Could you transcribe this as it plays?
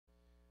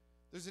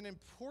There's an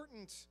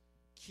important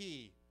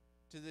key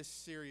to this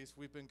series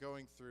we've been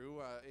going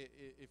through.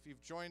 If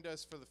you've joined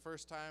us for the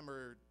first time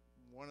or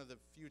one of the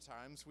few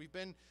times, we've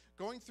been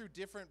going through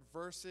different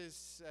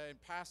verses and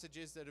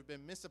passages that have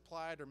been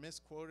misapplied or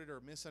misquoted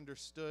or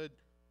misunderstood,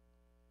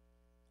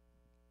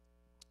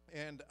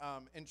 and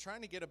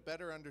trying to get a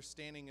better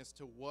understanding as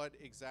to what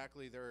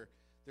exactly they're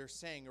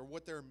saying or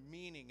what they're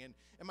meaning. And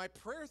my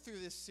prayer through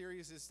this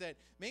series is that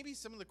maybe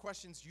some of the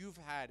questions you've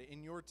had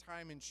in your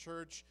time in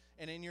church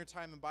and in your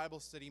time in Bible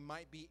study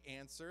might be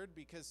answered,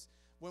 because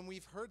when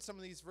we've heard some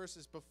of these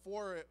verses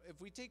before,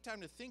 if we take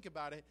time to think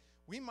about it,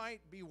 we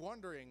might be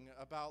wondering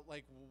about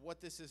like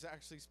what this is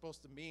actually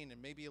supposed to mean and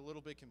maybe a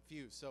little bit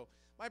confused. So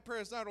my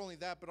prayer is not only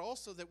that, but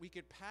also that we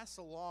could pass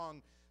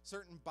along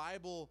certain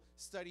Bible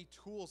study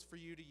tools for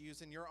you to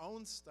use in your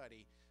own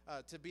study,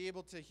 to be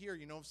able to hear,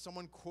 if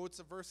someone quotes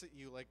a verse at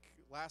you, like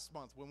last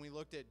month when we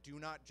looked at do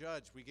not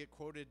judge, we get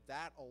quoted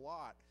that a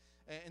lot.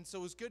 And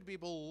so it's good to be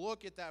able to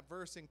look at that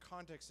verse in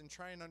context and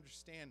try and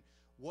understand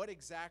what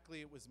exactly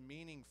it was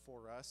meaning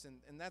for us.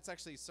 And that's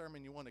actually a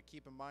sermon you want to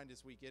keep in mind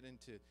as we get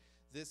into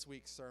this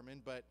week's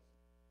sermon. But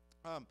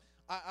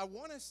I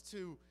want us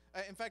to,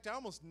 in fact, I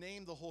almost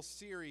named the whole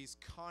series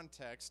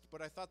Context,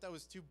 but I thought that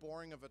was too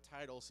boring of a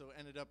title, so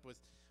ended up with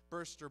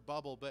Burst or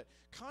Bubble. But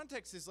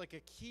context is like a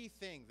key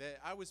thing that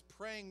I was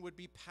praying would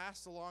be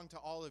passed along to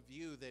all of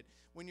you, that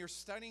when you're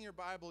studying your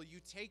Bible, you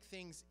take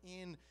things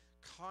in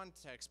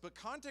context. But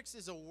context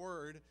is a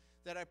word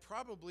that I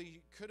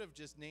probably could have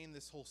just named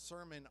this whole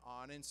sermon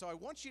on. And so I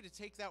want you to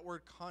take that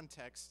word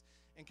context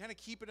and kind of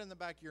keep it in the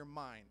back of your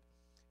mind.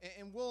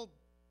 And we'll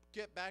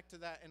get back to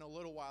that in a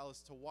little while as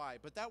to why.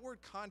 But that word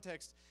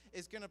context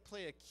is going to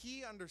play a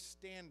key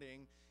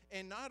understanding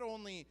in not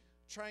only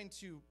trying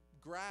to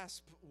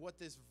grasp what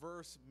this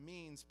verse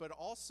means, but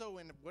also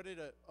in what it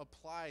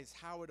applies,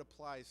 how it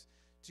applies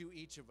to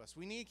each of us.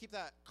 We need to keep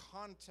that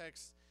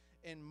context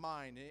in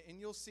mind. And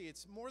you'll see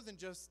it's more than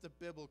just the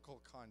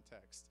biblical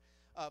context.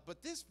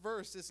 But this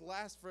verse, this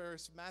last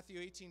verse, Matthew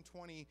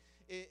 18:20,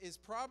 is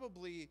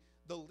probably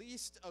the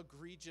least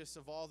egregious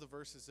of all the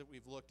verses that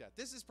we've looked at.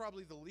 This is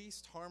probably the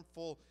least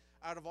harmful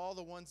out of all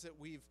the ones that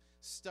we've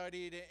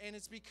studied. And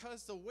it's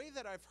because the way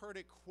that I've heard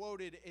it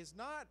quoted is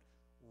not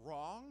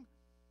wrong.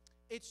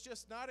 It's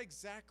just not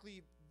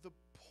exactly the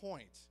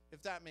point,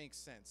 if that makes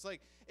sense.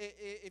 Like,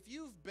 if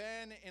you've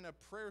been in a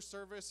prayer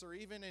service or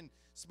even in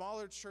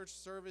smaller church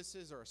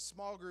services or a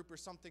small group or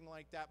something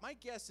like that, my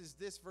guess is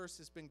this verse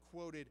has been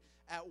quoted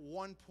at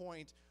one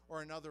point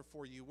or another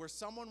for you, where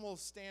someone will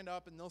stand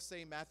up and they'll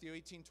say, Matthew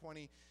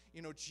 18:20,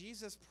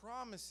 Jesus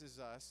promises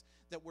us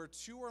that where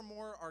two or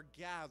more are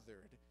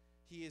gathered,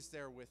 he is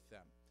there with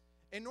them.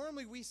 And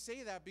normally we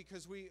say that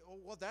because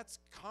that's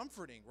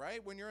comforting,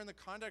 right? When you're in the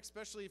context,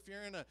 especially if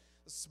you're in a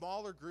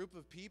smaller group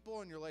of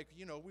people and you're like,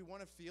 we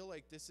want to feel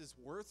like this is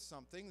worth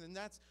something, then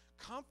that's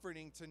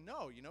comforting to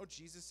know.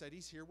 Jesus said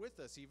he's here with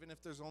us, even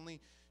if there's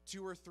only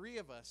two or three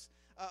of us.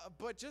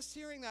 But just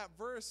hearing that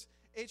verse,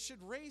 it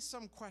should raise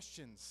some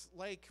questions.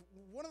 Like,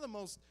 one of the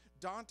most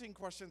daunting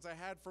questions I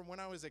had from when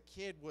I was a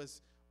kid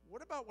was,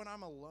 what about when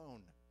I'm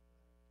alone?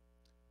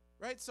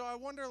 Right, so I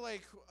wonder,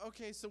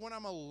 okay, so when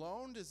I'm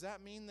alone, does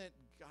that mean that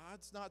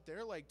God's not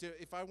there?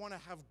 If I want to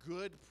have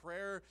good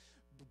prayer,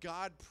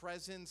 God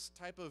presence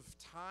type of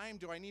time,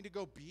 do I need to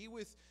go be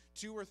with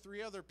two or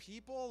three other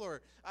people?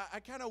 Or I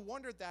kind of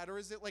wondered that. Or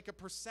is it like a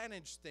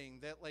percentage thing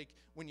that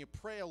when you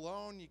pray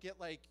alone, you get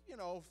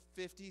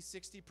 50,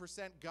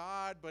 60%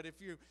 God, but if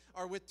you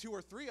are with two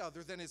or three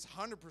other, then it's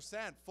 100%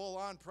 full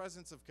on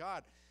presence of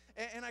God.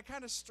 And I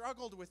kind of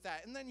struggled with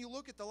that. And then you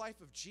look at the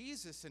life of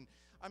Jesus, and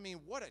I mean,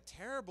 what a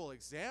terrible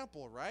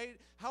example, right?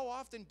 How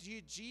often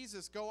did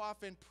Jesus go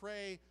off and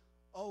pray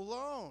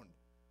alone?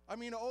 I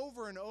mean,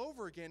 over and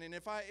over again. And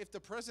if the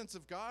presence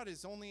of God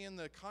is only in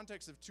the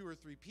context of two or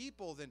three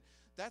people, then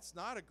that's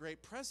not a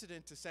great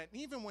precedent to set.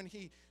 And even when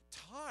he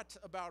taught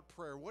about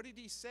prayer, what did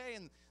he say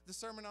in the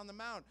Sermon on the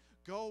Mount?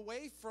 Go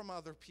away from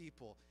other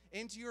people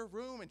into your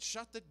room and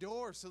shut the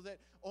door so that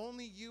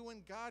only you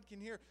and God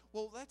can hear.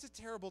 Well, that's a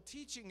terrible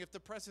teaching if the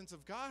presence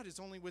of God is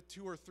only with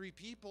two or three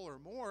people or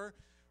more,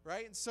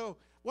 right? And so,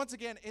 once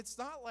again, it's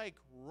not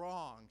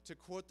wrong to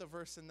quote the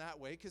verse in that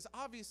way, because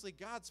obviously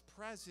God's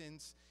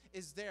presence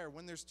is there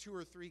when there's two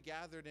or three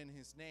gathered in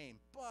his name.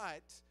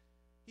 But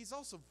he's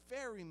also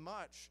very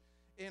much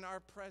in our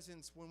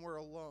presence when we're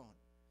alone.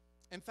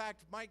 In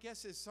fact, my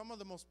guess is some of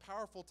the most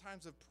powerful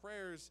times of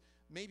prayers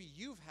maybe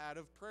you've had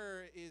of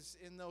prayer is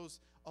in those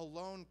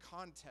alone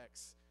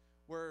contexts,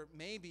 where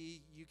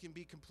maybe you can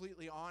be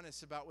completely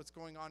honest about what's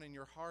going on in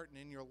your heart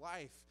and in your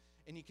life,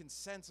 and you can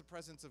sense the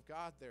presence of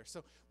God there.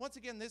 So once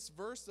again, this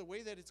verse, the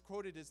way that it's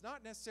quoted, is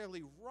not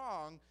necessarily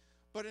wrong,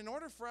 but in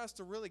order for us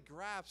to really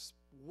grasp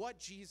what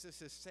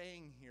Jesus is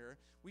saying here,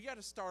 we got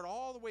to start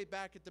all the way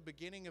back at the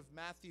beginning of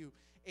Matthew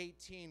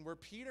 18, where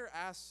Peter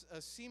asks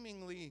a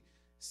seemingly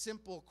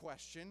simple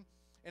question.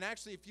 And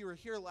actually, if you were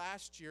here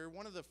last year,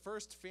 one of the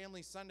first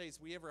family Sundays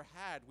we ever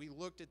had, we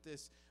looked at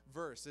this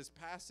verse, this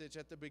passage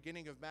at the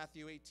beginning of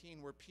Matthew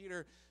 18, where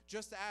Peter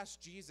just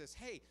asked Jesus,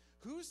 hey,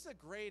 who's the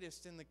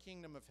greatest in the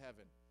kingdom of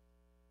heaven?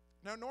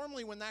 Now,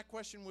 normally when that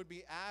question would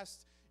be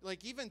asked,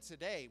 like even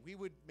today, we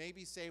would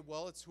maybe say,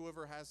 well, it's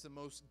whoever has the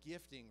most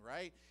gifting,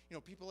 right? You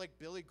know, people like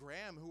Billy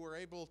Graham who were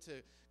able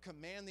to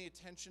command the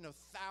attention of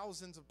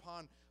thousands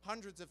upon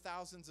hundreds of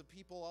thousands of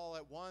people all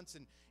at once,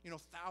 and, you know,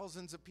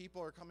 thousands of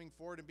people are coming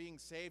forward and being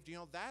saved. You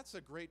know, that's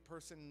a great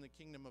person in the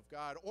kingdom of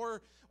God.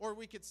 Or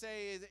we could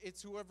say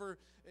it's whoever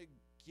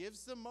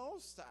gives the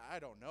most. I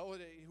don't know.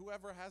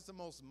 Whoever has the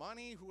most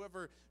money,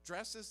 whoever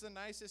dresses the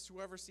nicest,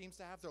 whoever seems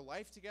to have their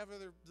life together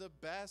the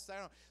best. I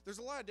don't know. There's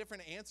a lot of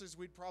different answers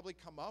we'd probably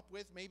come up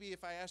with. Maybe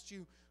if I asked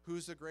you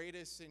who's the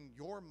greatest in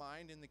your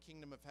mind in the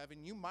kingdom of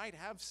heaven, you might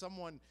have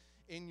someone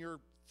in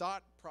your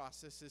thought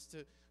process as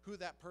to who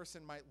that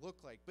person might look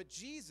like. But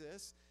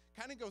Jesus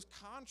kind of goes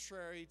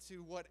contrary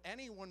to what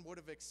anyone would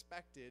have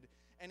expected,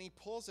 and he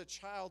pulls a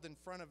child in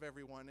front of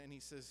everyone and he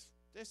says,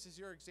 this is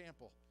your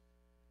example.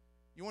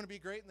 You want to be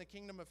great in the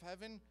kingdom of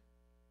heaven?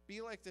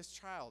 Be like this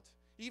child.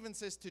 He even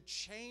says to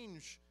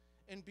change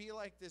and be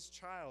like this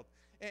child.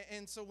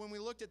 And so when we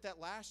looked at that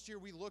last year,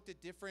 we looked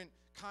at different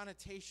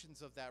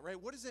connotations of that, right?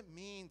 What does it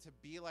mean to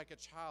be like a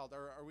child?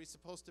 Are we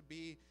supposed to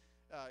be,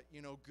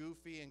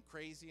 goofy and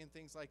crazy and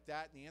things like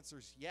that? And the answer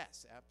is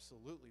yes,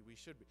 absolutely, we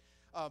should be.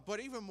 But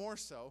even more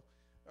so,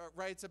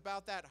 right, it's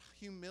about that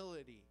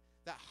humility,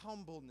 that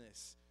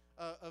humbleness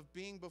of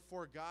being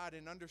before God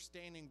and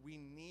understanding we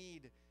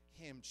need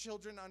him.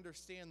 Children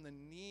understand the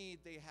need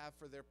they have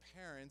for their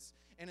parents,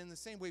 and in the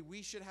same way,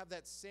 we should have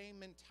that same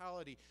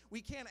mentality. We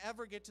can't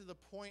ever get to the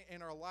point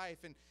in our life,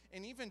 and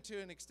even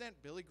to an extent,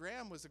 Billy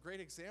Graham was a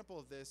great example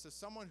of this, as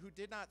someone who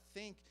did not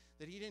think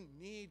that he didn't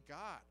need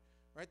God,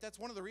 right? That's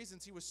one of the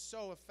reasons he was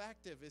so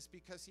effective, is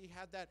because he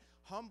had that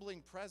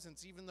humbling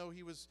presence, even though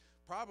he was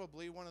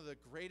probably one of the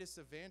greatest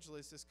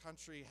evangelists this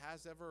country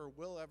has ever or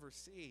will ever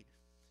see.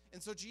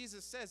 And so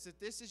Jesus says that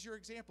this is your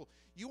example.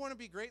 You want to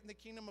be great in the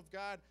kingdom of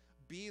God?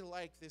 Be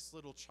like this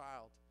little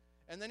child.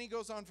 And then he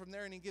goes on from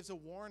there and he gives a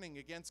warning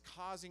against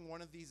causing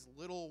one of these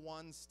little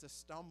ones to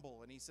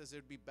stumble. And he says it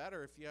would be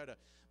better if you had a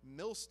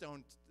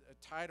millstone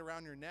tied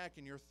around your neck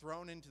and you're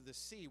thrown into the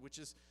sea, which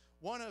is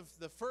one of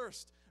the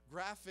first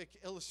graphic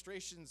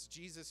illustrations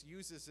Jesus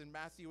uses in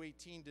Matthew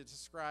 18 to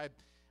describe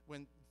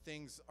when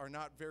things are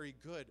not very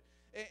good.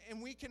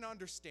 And we can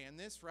understand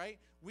this, right?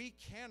 We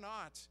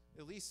cannot,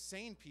 at least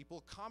sane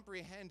people,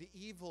 comprehend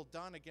evil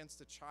done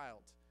against a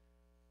child.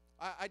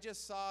 I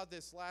just saw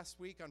this last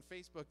week on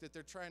Facebook that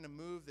they're trying to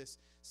move this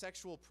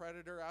sexual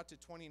predator out to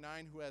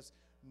 29 who has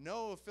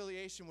no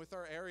affiliation with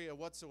our area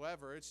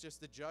whatsoever. It's just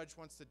the judge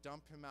wants to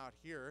dump him out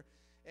here.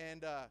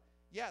 And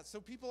so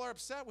people are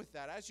upset with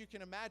that, as you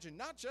can imagine,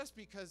 not just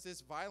because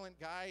this violent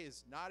guy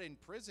is not in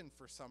prison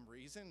for some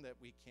reason that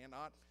we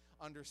cannot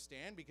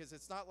understand, because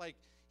it's not like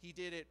he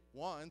did it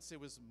once. It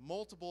was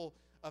multiple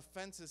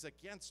offenses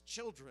against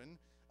children,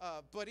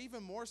 but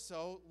even more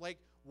so, like,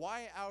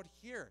 why out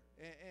here?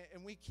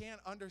 And we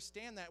can't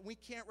understand that. We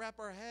can't wrap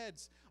our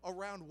heads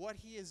around what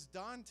he has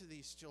done to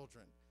these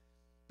children.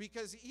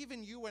 Because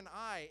even you and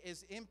I,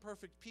 as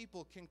imperfect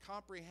people, can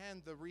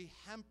comprehend the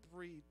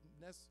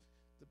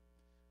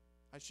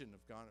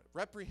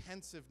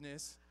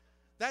reprehensiveness.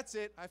 That's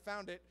it, I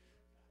found it.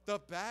 The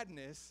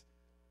badness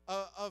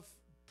of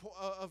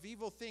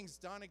evil things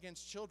done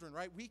against children,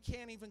 right? We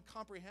can't even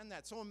comprehend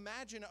that. So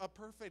imagine a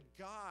perfect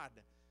God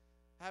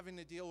having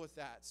to deal with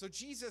that. So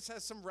Jesus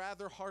has some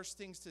rather harsh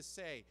things to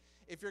say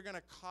if you're going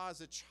to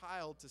cause a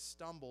child to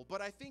stumble.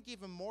 But I think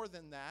even more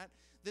than that,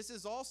 this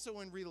is also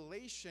in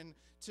relation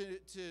to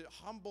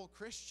humble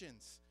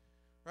Christians,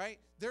 right?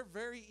 They're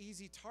very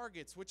easy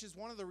targets, which is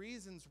one of the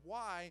reasons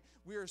why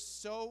we are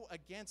so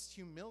against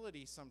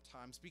humility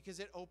sometimes, because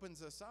it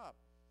opens us up,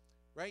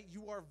 right?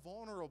 You are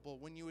vulnerable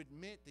when you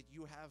admit that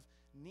you have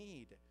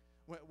need.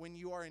 When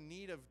you are in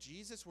need of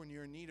Jesus, when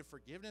you're in need of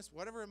forgiveness,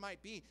 whatever it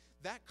might be,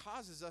 that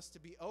causes us to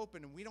be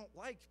open, and we don't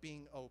like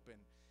being open.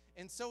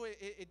 And so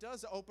it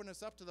does open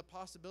us up to the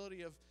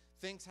possibility of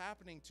things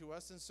happening to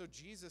us. And so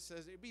Jesus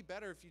says it'd be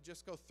better if you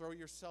just go throw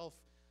yourself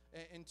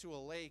into a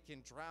lake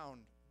and drown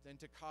than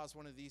to cause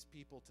one of these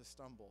people to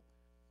stumble.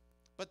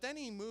 But then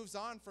he moves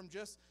on from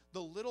just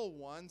the little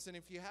ones. And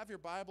if you have your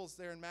Bibles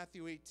there in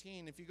Matthew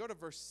 18, if you go to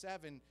verse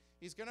 7,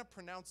 he's going to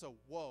pronounce a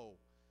woe,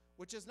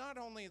 which is not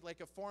only like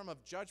a form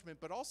of judgment,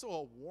 but also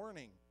a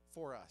warning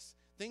for us,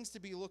 things to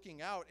be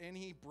looking out. And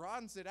he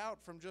broadens it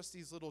out from just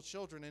these little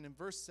children. And in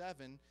verse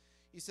 7,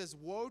 he says,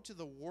 woe to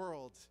the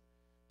world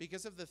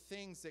because of the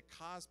things that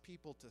cause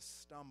people to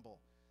stumble.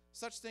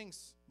 Such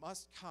things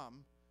must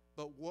come,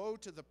 but woe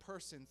to the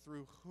person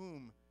through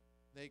whom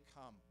they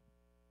come.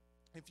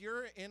 If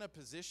you're in a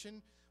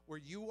position where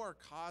you are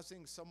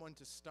causing someone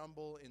to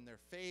stumble in their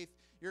faith,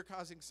 you're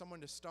causing someone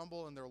to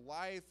stumble in their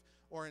life,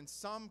 or in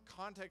some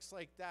context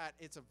like that,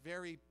 it's a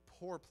very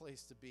poor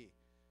place to be.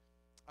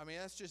 I mean,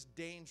 that's just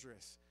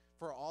dangerous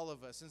for all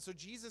of us. And so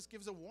Jesus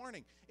gives a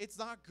warning. It's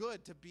not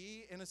good to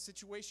be in a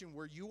situation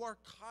where you are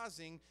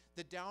causing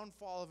the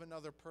downfall of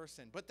another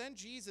person. But then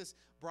Jesus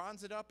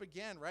bronzes it up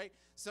again, right?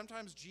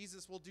 Sometimes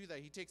Jesus will do that.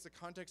 He takes the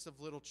context of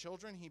little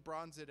children. He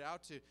bronzes it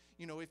out to,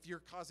 if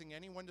you're causing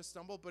anyone to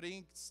stumble. But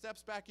he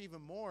steps back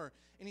even more,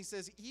 and he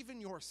says, even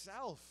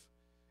yourself.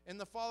 In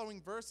the following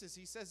verses,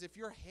 he says, if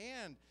your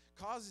hand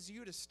causes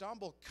you to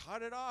stumble,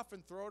 cut it off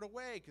and throw it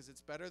away, because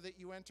it's better that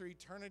you enter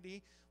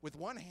eternity with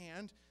one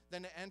hand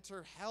than to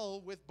enter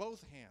hell with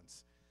both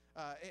hands.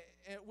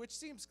 Which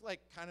seems like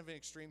kind of an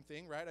extreme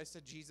thing, right? I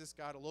said Jesus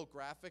got a little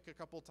graphic a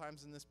couple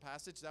times in this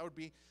passage. That would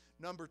be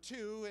number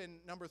 2.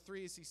 And number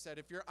 3 is he said,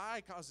 if your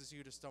eye causes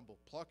you to stumble,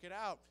 pluck it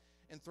out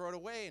and throw it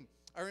away. And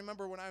I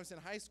remember when I was in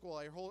high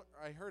school,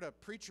 I heard a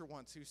preacher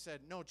once who said,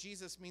 no,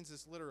 Jesus means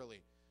this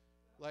literally.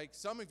 Like,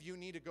 some of you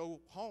need to go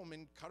home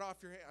and cut off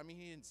your hand. I mean,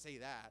 he didn't say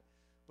that,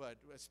 but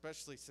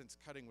especially since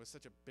cutting was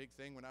such a big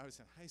thing when I was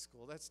in high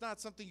school. That's not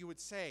something you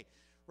would say,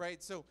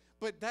 right? So,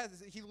 but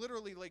he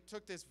literally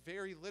took this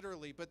very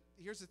literally. But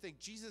here's the thing,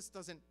 Jesus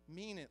doesn't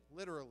mean it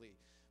literally.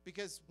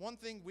 Because one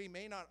thing we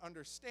may not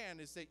understand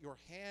is that your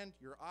hand,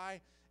 your eye,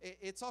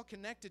 it's all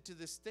connected to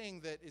this thing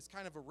that is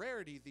kind of a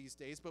rarity these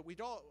days, but we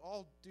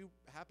all do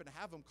happen to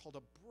have them, called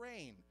a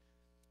brain.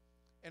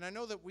 And I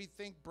know that we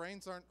think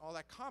brains aren't all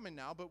that common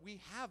now, but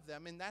we have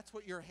them, and that's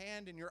what your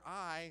hand and your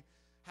eye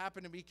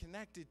happen to be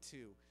connected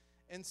to.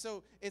 And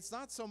so it's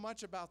not so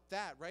much about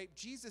that, right?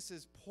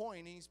 Jesus'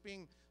 point, and he's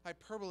being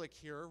hyperbolic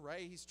here,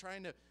 right? He's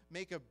trying to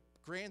make a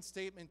grand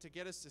statement to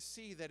get us to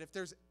see that if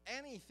there's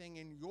anything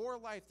in your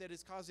life that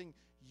is causing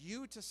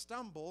you to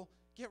stumble,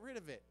 get rid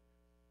of it.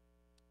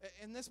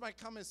 And this might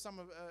come as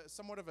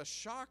somewhat of a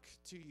shock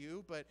to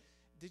you, but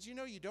did you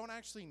know you don't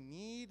actually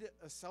need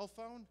a cell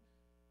phone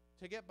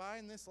to get by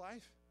in this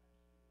life?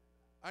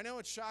 I know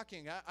it's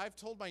shocking. I've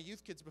told my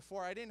youth kids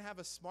before, I didn't have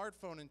a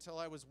smartphone until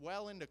I was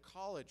well into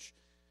college,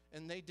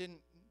 and they didn't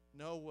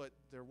know what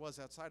there was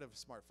outside of a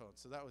smartphone.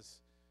 So that was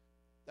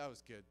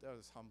good. That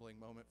was a humbling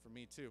moment for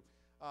me too.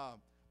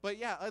 But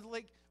yeah,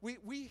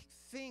 we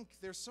think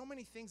there's so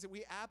many things that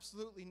we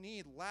absolutely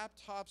need,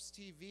 laptops,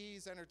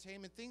 TVs,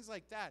 entertainment, things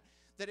like that,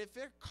 that if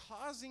they're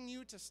causing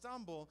you to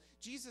stumble,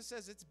 Jesus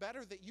says it's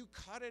better that you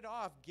cut it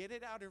off, get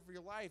it out of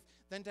your life,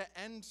 than to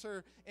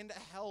enter into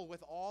hell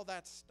with all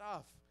that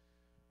stuff.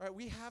 Right?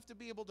 We have to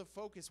be able to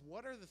focus.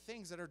 What are the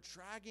things that are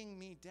dragging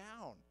me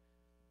down?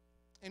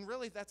 And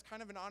really, that's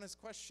kind of an honest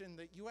question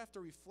that you have to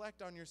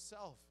reflect on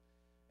yourself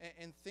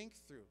and think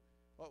through.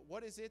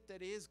 What is it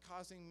that is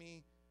causing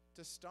me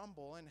to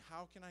stumble, and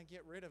how can I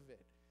get rid of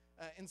it?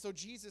 And so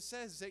Jesus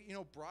says that,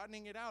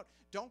 broadening it out,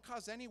 don't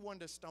cause anyone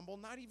to stumble,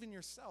 not even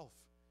yourself.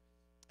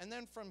 And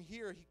then from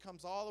here, he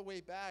comes all the way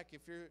back,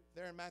 if you're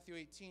there in Matthew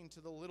 18,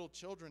 to the little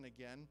children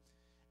again.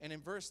 And in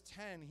verse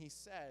 10, he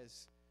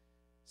says,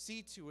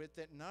 see to it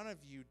that none of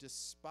you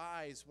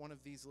despise one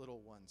of these little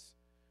ones.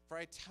 For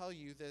I tell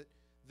you that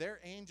their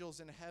angels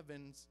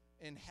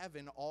in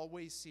heaven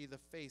always see the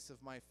face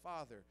of my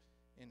Father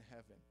in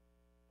heaven.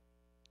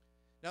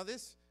 Now,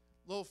 this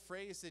little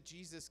phrase that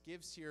Jesus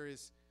gives here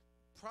is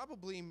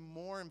probably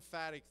more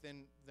emphatic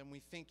than we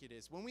think it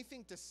is. When we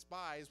think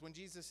despise, when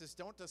Jesus says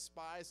don't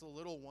despise the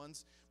little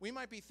ones, we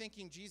might be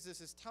thinking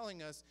Jesus is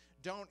telling us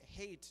don't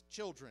hate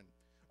children,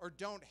 or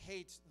don't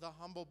hate the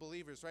humble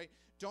believers, right?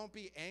 Don't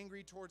be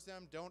angry towards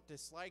them, don't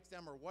dislike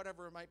them, or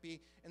whatever it might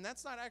be. And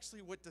that's not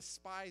actually what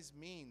despise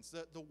means.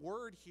 The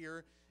word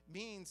here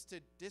means to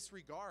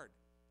disregard,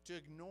 to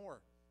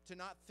ignore, to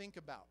not think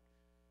about.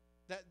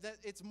 That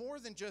it's more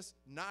than just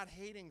not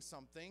hating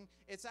something.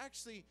 It's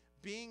actually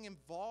being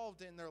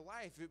involved in their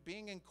life,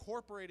 being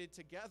incorporated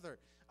together.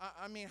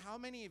 I mean, how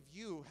many of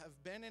you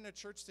have been in a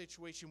church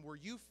situation where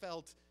you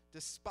felt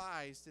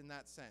despised in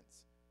that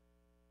sense?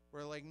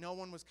 Where no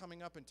one was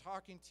coming up and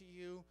talking to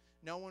you,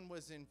 no one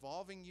was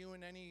involving you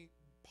in any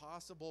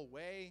possible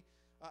way.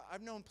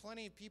 I've known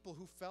plenty of people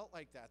who felt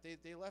like that.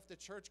 They left the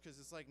church because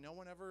it's no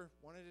one ever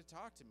wanted to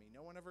talk to me.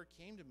 No one ever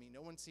came to me.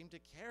 No one seemed to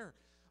care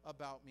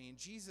about me. And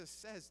Jesus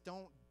says,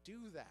 don't do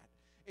that.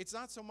 It's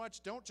not so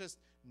much don't just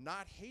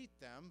not hate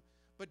them,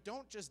 but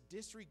don't just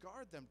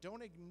disregard them.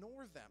 Don't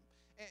ignore them.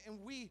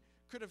 And we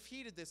could have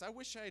heeded this. I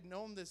wish I had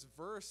known this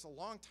verse a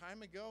long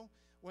time ago,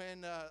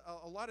 when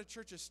a lot of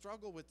churches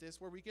struggle with this,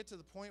 where we get to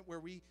the point where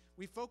we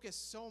focus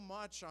so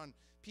much on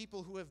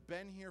people who have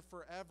been here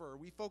forever.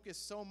 We focus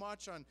so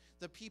much on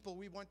the people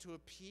we want to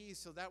appease,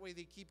 so that way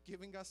they keep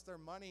giving us their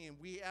money, and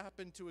we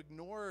happen to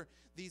ignore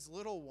these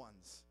little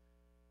ones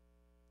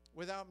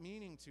without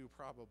meaning to,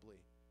 probably.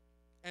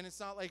 And it's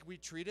not like we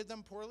treated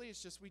them poorly,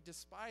 it's just we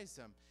despise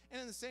them. And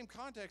in the same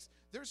context,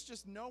 there's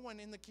just no one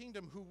in the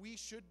kingdom who we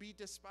should be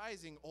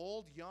despising.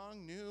 Old,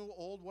 young, new,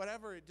 old,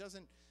 whatever, it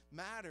doesn't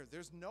matter.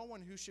 There's no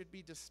one who should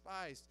be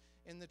despised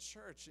in the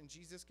church. And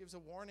Jesus gives a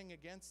warning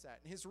against that.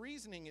 And his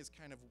reasoning is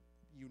kind of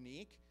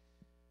unique,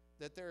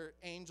 that their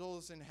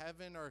angels in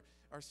heaven are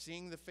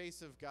seeing the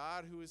face of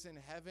God who is in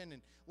heaven.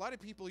 And a lot of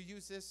people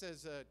use this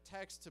as a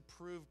text to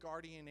prove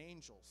guardian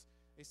angels.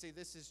 They say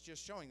this is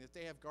just showing that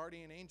they have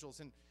guardian angels.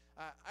 And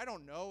I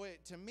don't know.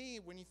 To me,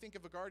 when you think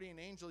of a guardian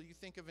angel, you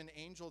think of an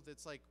angel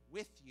that's like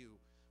with you,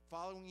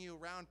 following you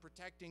around,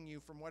 protecting you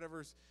from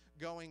whatever's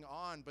going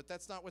on. But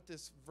that's not what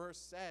this verse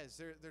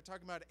says. They're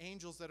talking about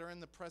angels that are in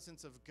the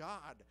presence of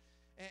God.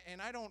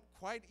 And I don't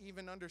quite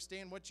even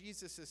understand what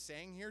Jesus is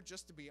saying here,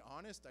 just to be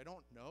honest. I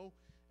don't know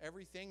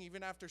everything.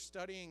 Even after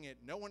studying it,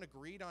 no one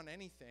agreed on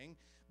anything.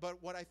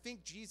 But what I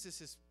think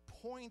Jesus'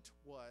 point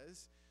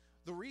was,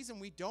 the reason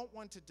we don't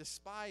want to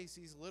despise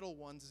these little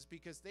ones is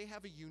because they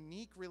have a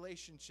unique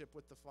relationship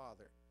with the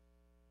Father.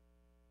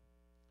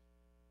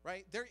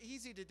 Right? They're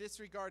easy to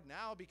disregard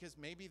now because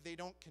maybe they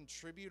don't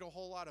contribute a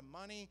whole lot of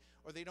money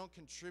or they don't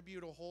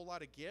contribute a whole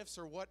lot of gifts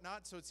or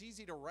whatnot. So it's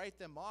easy to write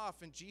them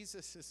off. And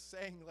Jesus is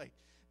saying, like,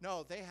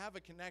 no, they have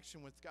a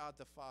connection with God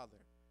the Father.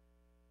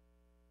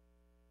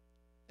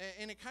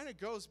 And it kind of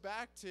goes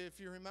back to, if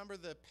you remember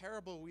the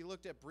parable we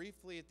looked at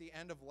briefly at the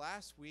end of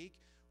last week,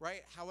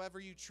 right? However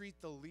you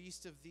treat the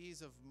least of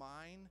these of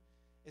mine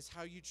is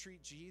how you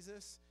treat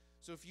Jesus.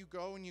 So if you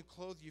go and you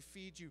clothe, you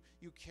feed, you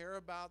care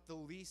about the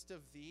least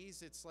of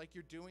these, it's like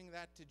you're doing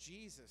that to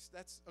Jesus.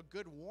 That's a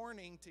good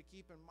warning to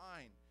keep in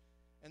mind.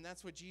 And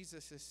that's what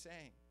Jesus is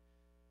saying.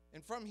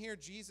 And from here,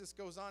 Jesus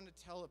goes on to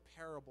tell a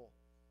parable.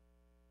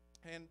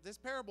 And this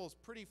parable is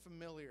pretty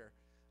familiar.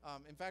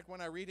 In fact,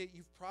 when I read it,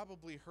 you've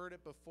probably heard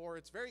it before.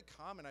 It's very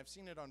common. I've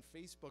seen it on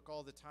Facebook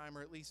all the time,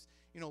 or at least,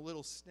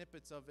 little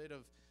snippets of it,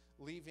 of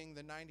leaving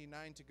the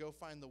 99 to go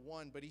find the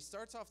one. But he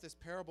starts off this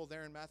parable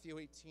there in Matthew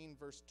 18,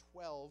 verse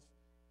 12.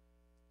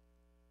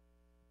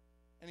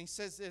 And he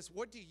says this,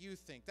 what do you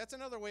think? That's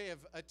another way of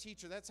a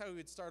teacher. That's how he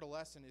would start a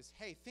lesson is,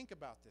 hey, think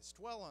about this.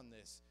 Dwell on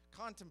this.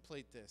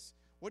 Contemplate this.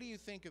 What do you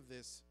think of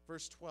this?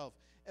 Verse 12.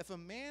 If a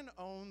man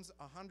owns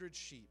 100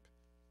 sheep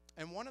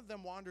and one of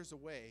them wanders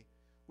away,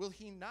 will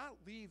he not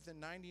leave the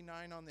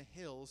 99 on the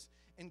hills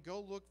and go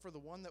look for the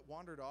one that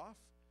wandered off?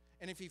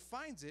 And if he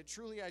finds it,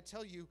 truly I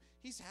tell you,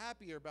 he's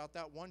happier about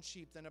that one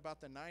sheep than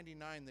about the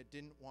 99 that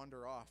didn't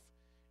wander off.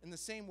 In the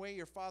same way,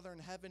 your Father in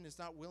heaven is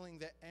not willing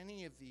that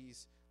any of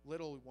these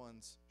little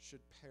ones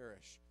should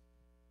perish.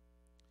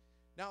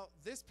 Now,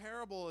 this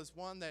parable is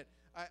one that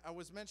I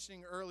was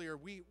mentioning earlier.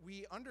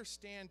 We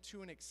understand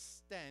to an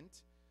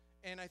extent,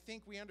 and I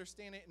think we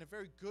understand it in a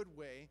very good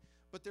way,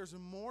 but there's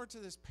more to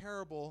this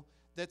parable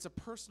that's a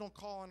personal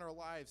call in our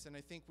lives, and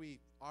I think we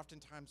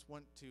oftentimes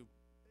want to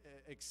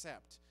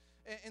accept.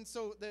 And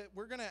so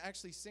we're going to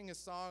actually sing a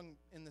song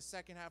in the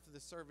second half of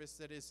the service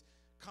that is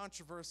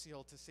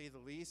controversial, to say the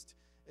least.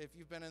 If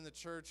you've been in the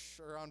church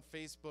or on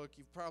Facebook,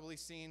 you've probably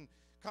seen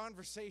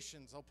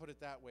conversations, I'll put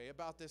it that way,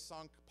 about this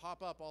song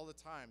pop up all the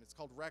time. It's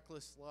called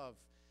Reckless Love.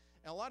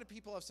 And a lot of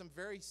people have some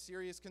very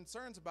serious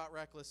concerns about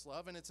reckless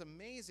love, and it's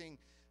amazing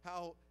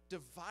how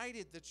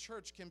divided the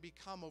church can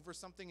become over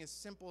something as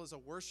simple as a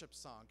worship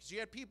song. Because you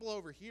had people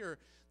over here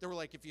that were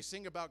like, if you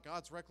sing about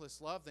God's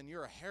reckless love, then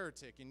you're a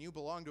heretic and you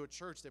belong to a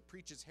church that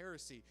preaches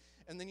heresy.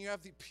 And then you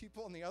have the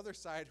people on the other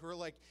side who are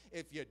like,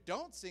 if you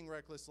don't sing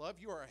reckless love,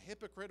 you are a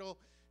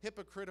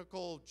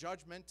hypocritical,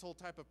 judgmental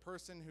type of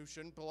person who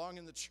shouldn't belong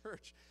in the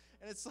church.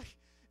 And it's like,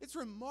 it's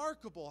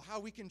remarkable how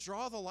we can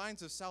draw the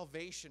lines of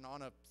salvation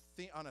on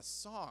a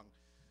song.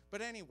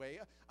 But anyway,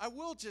 I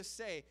will just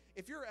say,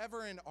 if you're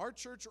ever in our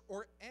church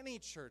or any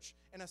church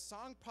and a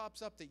song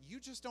pops up that you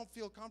just don't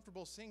feel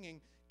comfortable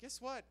singing,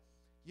 guess what?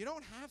 You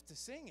don't have to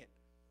sing it.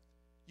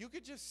 You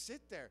could just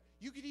sit there.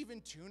 You could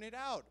even tune it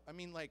out. I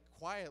mean, like,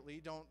 quietly.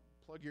 Don't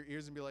plug your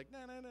ears and be like, no.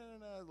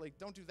 Like,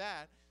 don't do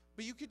that.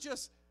 But you could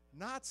just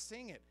not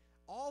sing it.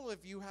 All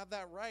of you have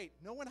that right.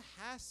 No one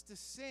has to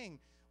sing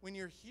when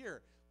you're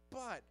here.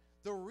 But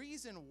the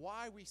reason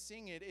why we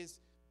sing it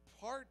is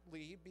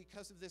partly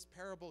because of this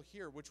parable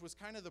here, which was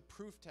kind of the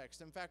proof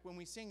text. In fact, when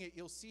we sing it,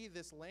 you'll see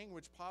this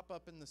language pop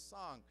up in the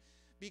song.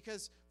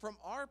 Because from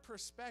our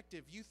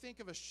perspective, you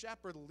think of a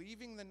shepherd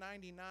leaving the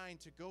 99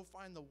 to go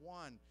find the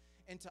one.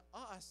 And to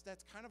us,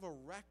 that's kind of a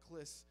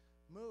reckless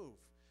move.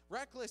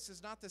 Reckless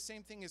is not the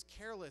same thing as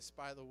careless,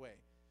 by the way.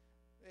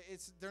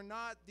 They're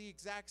not the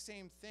exact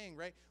same thing,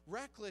 right?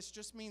 Reckless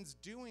just means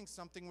doing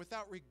something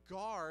without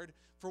regard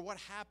for what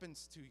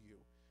happens to you.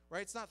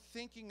 Right? It's not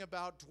thinking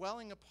about,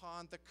 dwelling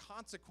upon the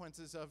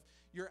consequences of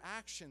your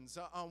actions,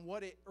 on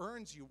what it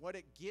earns you, what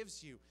it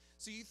gives you.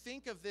 So you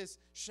think of this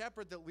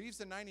shepherd that leaves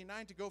the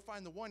 99 to go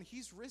find the one.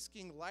 He's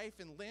risking life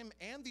and limb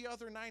and the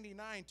other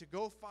 99 to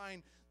go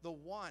find the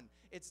one.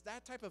 It's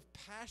that type of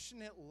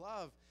passionate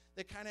love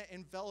that kind of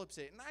envelops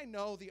it. And I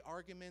know the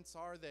arguments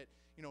are that,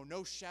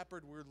 no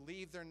shepherd would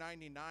leave their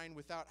 99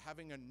 without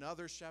having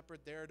another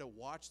shepherd there to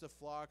watch the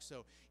flock,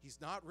 so he's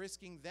not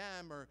risking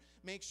them, or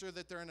make sure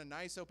that they're in a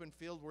nice open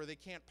field where they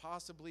can't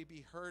possibly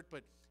be hurt.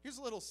 But here's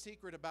a little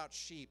secret about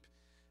sheep.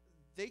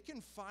 They can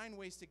find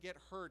ways to get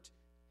hurt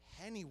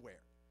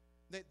anywhere.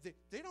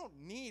 They don't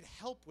need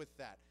help with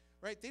that,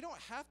 right? They don't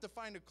have to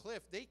find a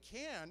cliff. They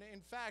can,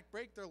 in fact,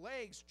 break their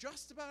legs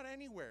just about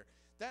anywhere.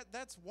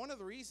 That's one of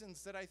the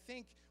reasons that I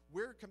think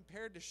we're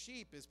compared to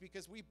sheep, is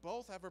because we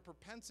both have a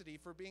propensity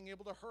for being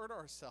able to hurt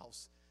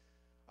ourselves.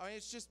 I mean,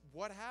 it's just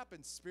what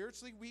happens.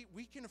 Spiritually,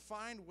 we can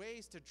find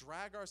ways to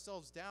drag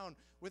ourselves down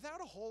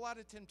without a whole lot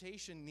of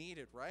temptation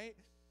needed, right?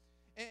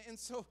 And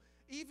so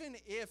even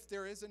if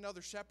there is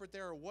another shepherd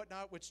there or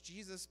whatnot, which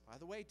Jesus, by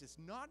the way, does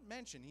not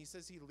mention, he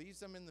says he leaves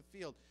them in the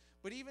field.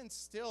 But even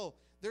still,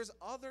 there's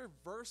other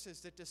verses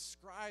that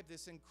describe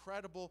this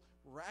incredible,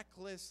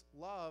 reckless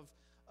love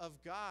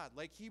of God.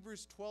 Like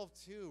Hebrews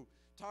 12:2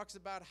 talks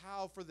about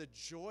how for the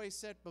joy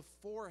set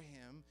before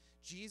him,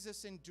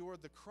 Jesus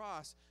endured the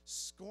cross,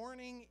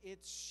 scorning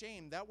its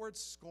shame. That word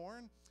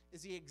scorn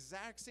is the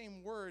exact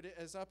same word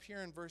as up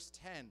here in verse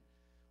 10.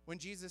 When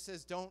Jesus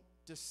says, don't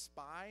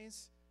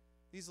despise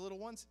these little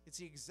ones, it's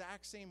the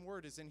exact same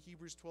word as in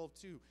Hebrews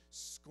 12:2,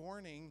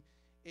 scorning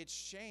its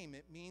shame.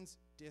 It means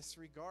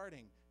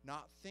disregarding,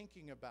 not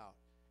thinking about.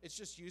 It's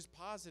just used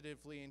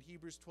positively in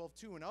Hebrews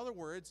 12:2. In other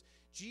words,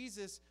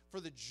 Jesus, for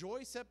the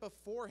joy set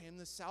before him,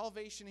 the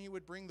salvation he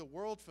would bring the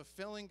world,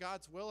 fulfilling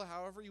God's will,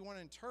 however you want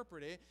to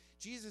interpret it,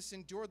 Jesus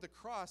endured the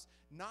cross,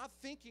 not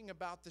thinking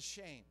about the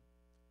shame,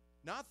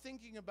 not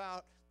thinking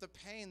about the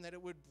pain that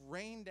it would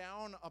rain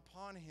down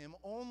upon him,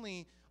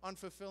 only on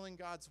fulfilling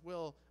God's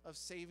will of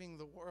saving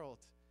the world.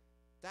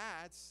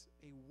 That's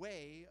a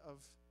way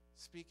of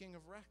speaking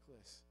of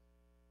reckless,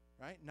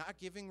 right? Not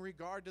giving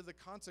regard to the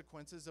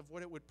consequences of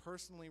what it would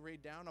personally rain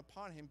down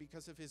upon him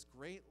because of his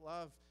great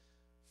love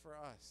for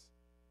us.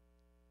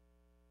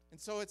 And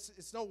so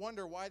it's no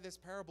wonder why this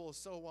parable is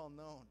so well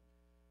known,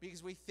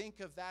 because we think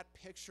of that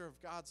picture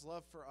of God's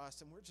love for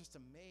us and we're just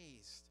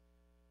amazed.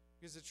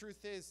 Because the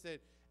truth is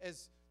that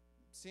as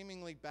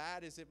seemingly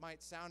bad as it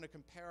might sound to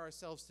compare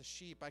ourselves to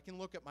sheep, I can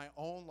look at my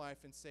own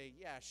life and say,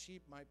 yeah,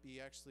 sheep might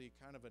be actually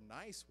kind of a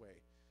nice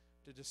way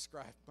to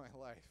describe my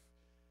life.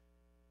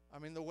 I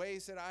mean, the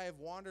ways that I have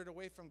wandered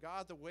away from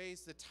God, the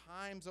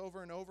times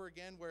over and over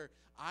again where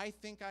I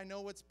think I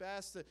know what's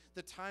best,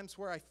 the times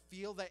where I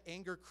feel that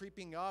anger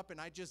creeping up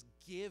and I just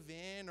give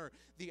in, or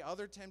the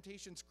other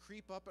temptations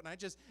creep up and I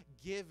just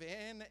give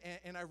in,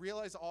 and I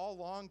realize all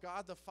along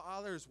God the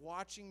Father is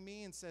watching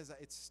me and says,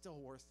 it's still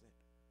worth it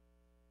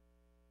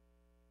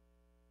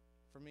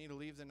for me to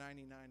leave the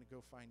 99 to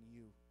go find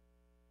you.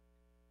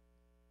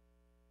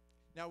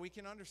 Now, we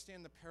can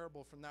understand the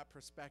parable from that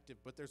perspective,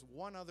 but there's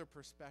one other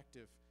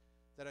perspective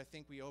that I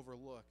think we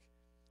overlook,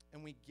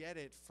 and we get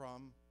it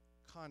from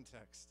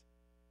context.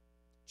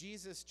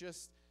 Jesus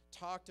just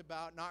talked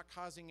about not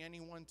causing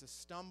anyone to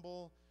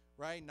stumble,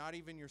 right? Not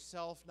even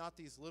yourself, not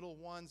these little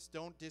ones.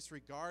 Don't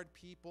disregard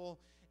people.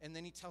 And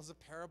then he tells a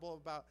parable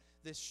about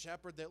this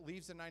shepherd that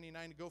leaves the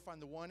 99 to go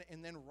find the one.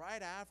 And then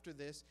right after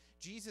this,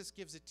 Jesus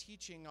gives a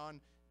teaching on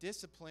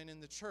discipline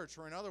in the church,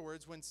 or in other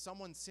words, when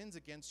someone sins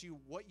against you,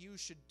 what you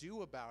should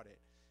do about it.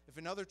 If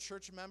another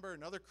church member,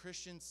 another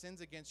Christian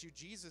sins against you,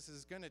 Jesus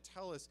is going to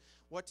tell us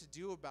what to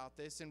do about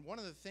this. And one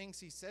of the things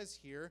he says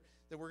here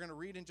that we're going to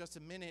read in just a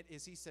minute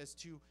is he says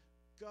to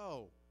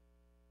go,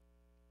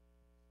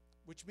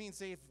 which means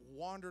they've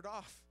wandered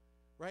off,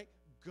 right?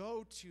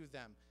 Go to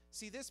them.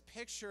 See, this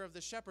picture of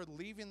the shepherd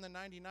leaving the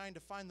 99 to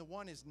find the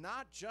one is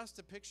not just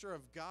a picture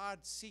of God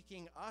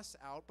seeking us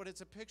out, but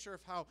it's a picture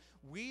of how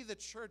we, the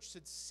church,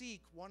 should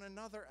seek one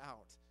another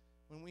out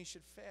when we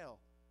should fail.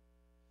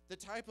 The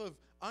type of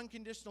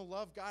unconditional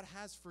love God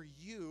has for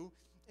you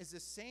is the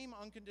same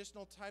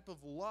unconditional type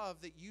of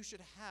love that you should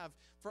have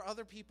for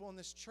other people in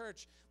this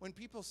church. When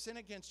people sin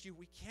against you,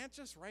 we can't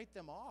just write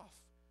them off.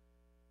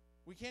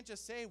 We can't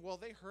just say, well,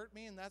 they hurt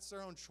me and that's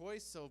their own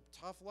choice, so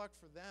tough luck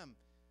for them.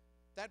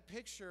 That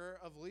picture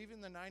of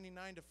leaving the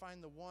 99 to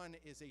find the one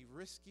is a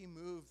risky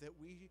move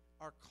that we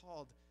are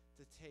called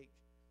to take.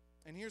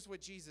 And here's what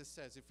Jesus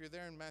says. If you're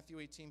there in Matthew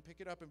 18, pick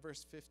it up in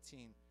verse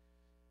 15.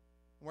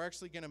 We're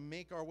actually going to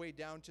make our way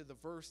down to the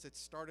verse that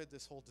started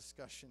this whole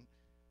discussion.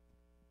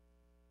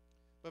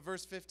 But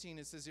verse 15,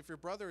 it says, if your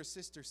brother or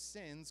sister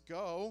sins,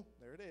 go,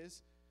 there it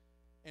is,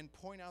 and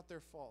point out their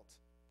fault,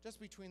 just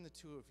between the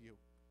two of you.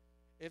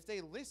 If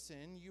they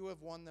listen, you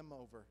have won them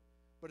over.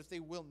 But if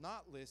they will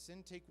not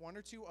listen, take one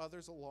or two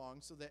others along,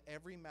 so that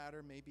every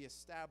matter may be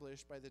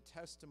established by the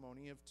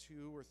testimony of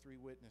 2 or 3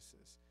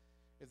 witnesses.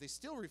 If they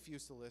still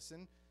refuse to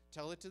listen,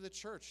 tell it to the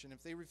church. And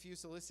if they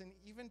refuse to listen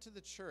even to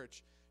the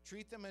church,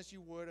 treat them as you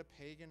would a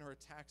pagan or a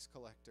tax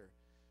collector.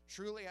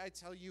 Truly, I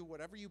tell you,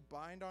 whatever you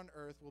bind on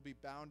earth will be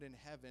bound in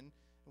heaven,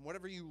 and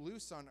whatever you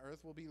loose on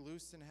earth will be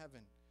loosed in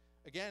heaven.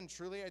 Again,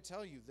 truly, I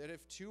tell you that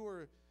if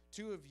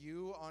two of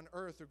you on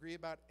earth agree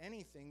about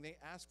anything they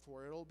ask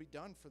for, it will be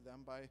done for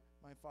them by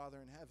my Father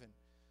in heaven.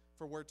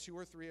 For where 2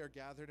 or 3 are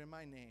gathered in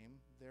my name,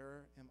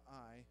 there am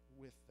I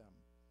with them.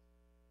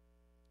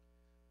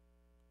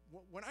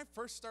 When I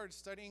first started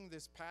studying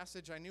this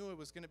passage, I knew it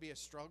was going to be a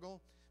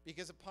struggle,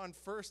 because upon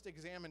first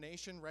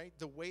examination, right,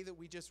 the way that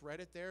we just read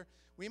it there,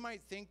 we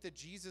might think that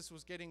Jesus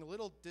was getting a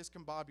little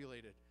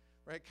discombobulated,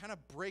 right, kind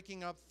of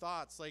breaking up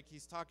thoughts, like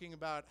he's talking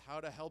about how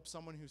to help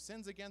someone who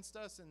sins against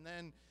us, and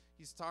then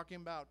he's talking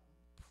about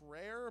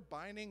prayer,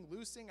 binding,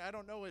 loosing. I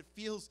don't know. It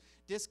feels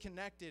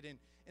disconnected.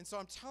 And so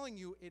I'm telling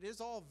you, it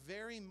is all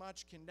very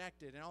much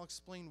connected, and I'll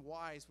explain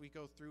why as we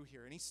go through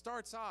here. And he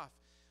starts off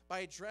by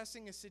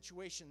addressing a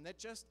situation that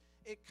just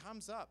it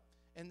comes up.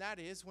 And that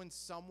is when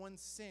someone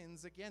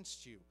sins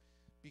against you,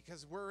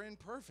 because we're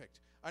imperfect.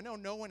 I know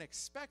no one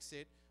expects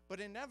it, but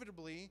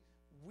inevitably,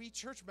 we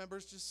church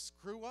members just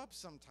screw up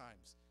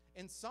sometimes.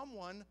 And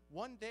someone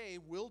one day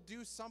will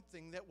do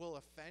something that will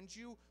offend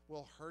you,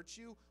 will hurt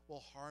you,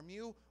 will harm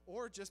you,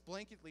 or just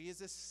blanketly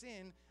is a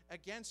sin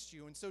against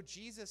you. And so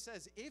Jesus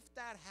says, if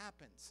that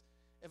happens,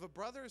 if a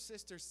brother or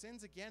sister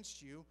sins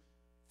against you,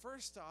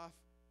 first off,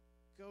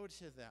 go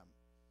to them.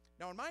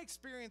 Now, in my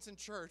experience in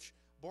church,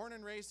 born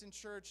and raised in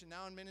church and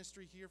now in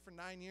ministry here for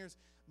 9 years,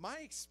 my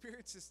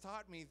experience has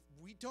taught me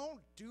we don't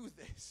do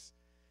this.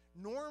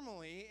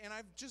 Normally, and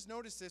I've just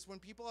noticed this, when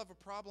people have a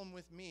problem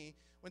with me,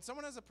 when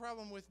someone has a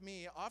problem with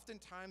me,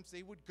 oftentimes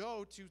they would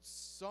go to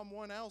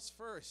someone else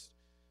first,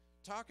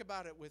 talk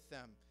about it with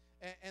them,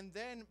 and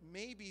then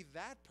maybe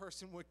that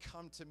person would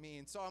come to me.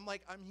 And so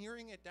I'm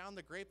hearing it down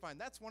the grapevine.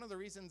 That's one of the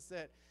reasons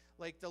that,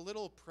 like, the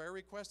little prayer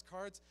request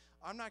cards,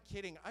 I'm not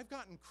kidding, I've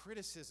gotten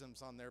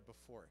criticisms on there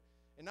before.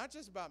 And not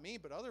just about me,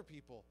 but other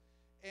people.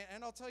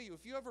 And I'll tell you,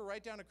 if you ever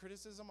write down a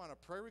criticism on a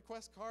prayer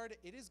request card,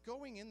 it is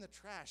going in the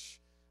trash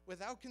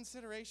without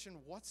consideration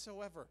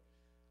whatsoever.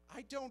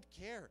 I don't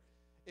care.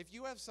 If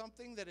you have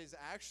something that is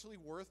actually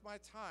worth my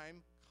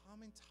time,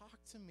 come and talk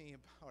to me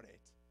about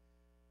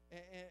it.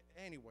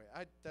 Anyway,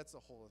 that's a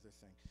whole other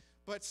thing.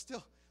 But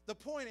still, the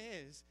point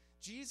is,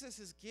 Jesus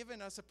has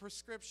given us a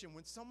prescription.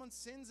 When someone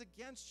sins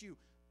against you,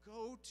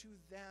 go to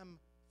them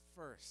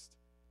first.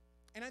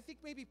 And I think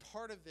maybe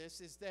part of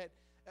this is that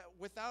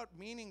without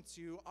meaning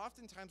to,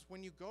 oftentimes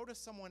when you go to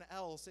someone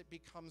else, it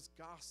becomes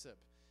gossip.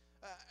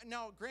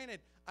 Now, granted,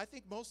 I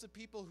think most of the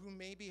people who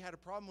maybe had a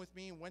problem with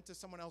me and went to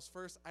someone else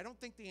first, I don't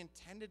think they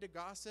intended to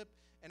gossip,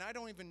 and I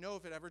don't even know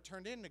if it ever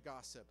turned into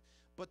gossip.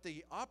 But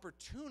the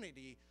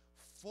opportunity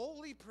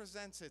fully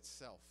presents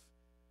itself.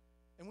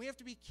 And we have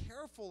to be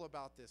careful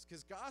about this,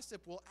 because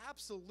gossip will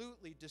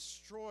absolutely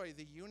destroy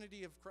the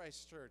unity of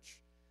Christ's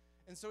church.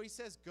 And so he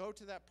says, go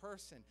to that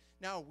person.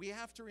 Now, we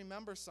have to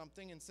remember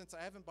something, and since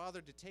I haven't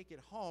bothered to take it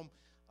home,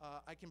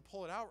 I can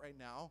pull it out right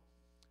now.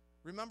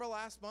 Remember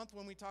last month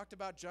when we talked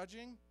about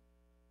judging?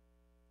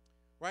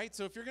 Right?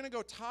 So if you're going to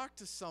go talk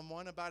to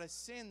someone about a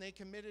sin they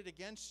committed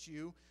against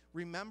you,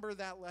 remember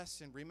that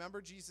lesson.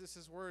 Remember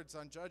Jesus' words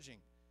on judging.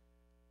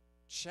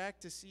 Check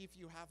to see if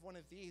you have one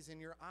of these in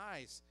your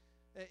eyes.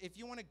 If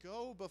you want to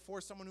go before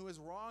someone who has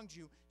wronged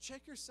you,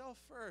 check yourself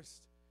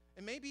first.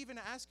 And maybe even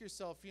ask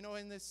yourself,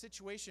 in this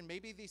situation,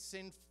 maybe they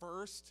sinned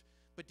first,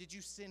 but did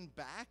you sin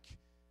back?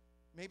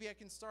 Maybe I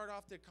can start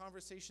off the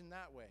conversation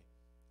that way.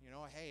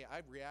 Hey,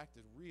 I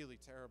reacted really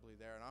terribly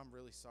there, and I'm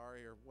really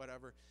sorry, or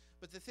whatever.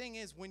 But the thing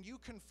is, when you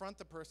confront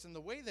the person,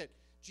 the way that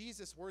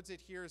Jesus words it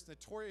here is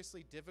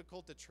notoriously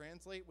difficult to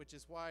translate, which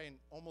is why in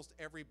almost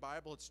every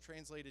Bible it's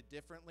translated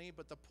differently.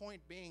 But the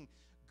point being,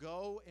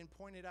 go and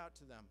point it out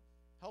to them.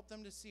 Help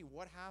them to see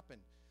what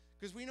happened.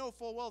 Because we know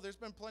full well there's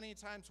been plenty of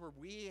times where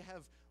we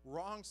have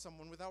wronged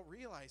someone without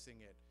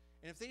realizing it.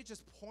 And if they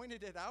just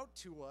pointed it out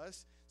to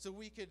us so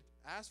we could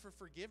ask for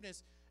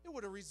forgiveness, it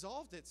would have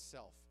resolved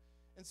itself.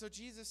 And so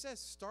Jesus says,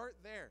 start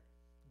there,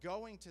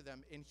 going to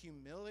them in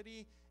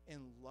humility, in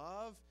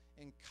love,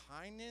 in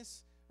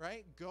kindness,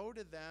 right? Go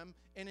to them,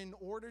 and in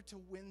order to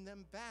win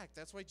them back.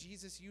 That's why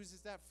Jesus uses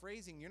that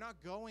phrasing. You're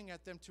not going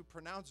at them to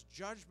pronounce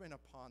judgment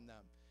upon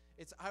them.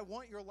 It's, I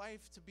want your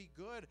life to be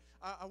good.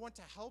 I want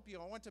to help you.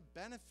 I want to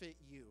benefit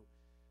you.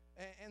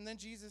 And then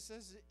Jesus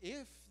says,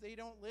 if they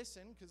don't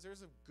listen, because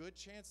there's a good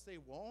chance they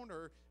won't,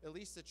 or at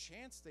least a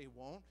chance they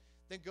won't,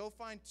 then go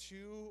find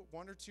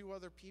one or two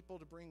other people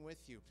to bring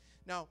with you.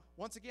 Now,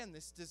 once again,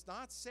 this does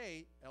not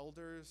say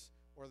elders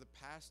or the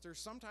pastor.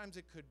 Sometimes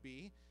it could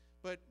be,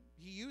 but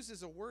he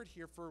uses a word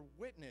here for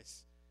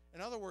witness. In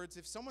other words,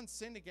 if someone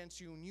sinned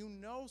against you and you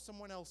know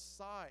someone else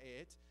saw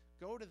it,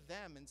 go to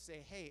them and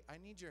say, hey, I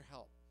need your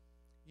help.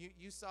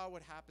 You saw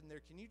what happened there.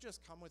 Can you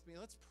just come with me?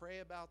 Let's pray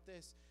about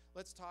this.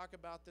 Let's talk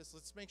about this.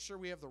 Let's make sure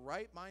we have the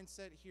right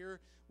mindset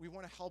here. We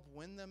want to help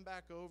win them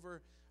back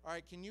over. All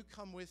right, can you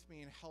come with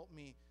me and help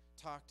me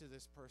talk to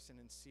this person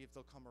and see if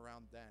they'll come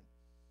around then?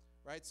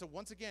 Right? So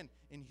once again,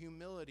 in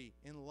humility,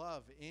 in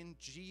love, in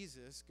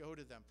Jesus, go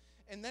to them.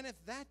 And then if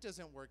that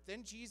doesn't work,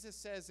 then Jesus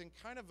says in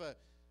kind of a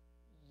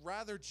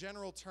rather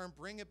general term,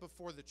 bring it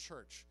before the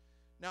church.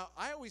 Now,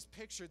 I always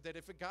pictured that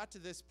if it got to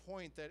this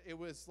point that it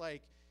was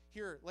like,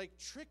 here, like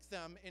trick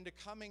them into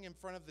coming in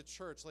front of the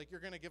church, like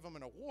you're going to give them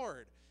an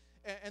award,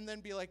 and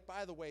then be like,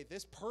 by the way,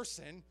 this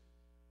person,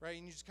 right?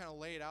 And you just kind of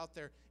lay it out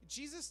there.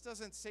 Jesus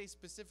doesn't say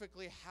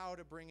specifically how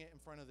to bring it in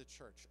front of the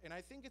church. And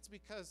I think it's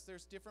because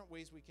there's different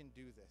ways we can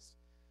do this.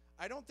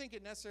 I don't think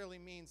it necessarily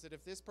means that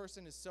if this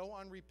person is so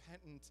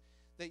unrepentant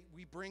that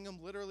we bring them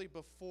literally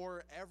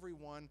before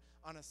everyone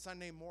on a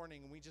Sunday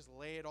morning and we just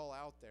lay it all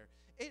out there.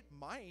 It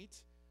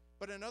might,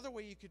 but another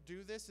way you could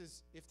do this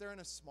is if they're in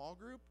a small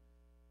group,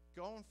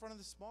 go in front of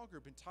the small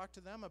group and talk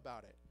to them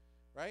about it.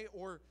 Right?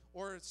 Or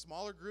a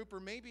smaller group,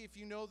 or maybe if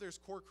you know there's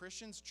core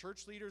Christians,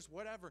 church leaders,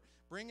 whatever,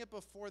 bring it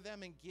before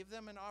them and give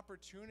them an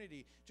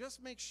opportunity.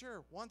 Just make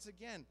sure, once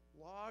again,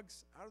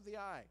 logs out of the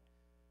eye.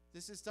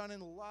 This is done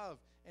in love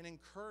and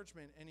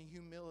encouragement and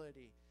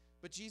humility.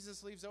 But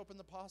Jesus leaves open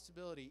the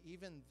possibility,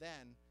 even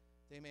then,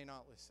 they may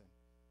not listen.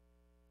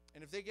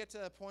 And if they get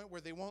to a point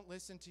where they won't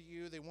listen to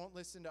you, they won't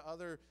listen to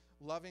other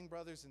loving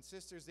brothers and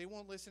sisters, they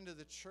won't listen to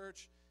the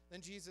church,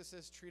 then Jesus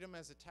says treat them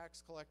as a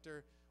tax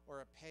collector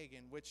or a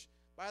pagan, which,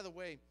 by the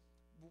way,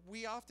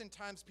 we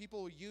oftentimes,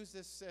 people use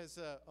this as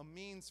a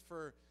means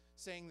for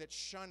saying that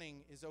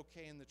shunning is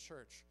okay in the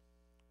church,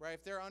 right?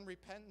 If they're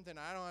unrepentant, then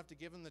I don't have to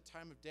give them the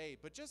time of day.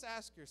 But just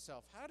ask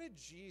yourself, how did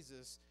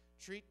Jesus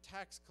treat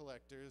tax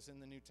collectors in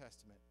the New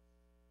Testament?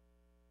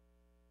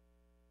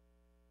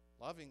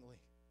 Lovingly.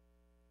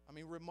 I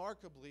mean,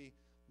 remarkably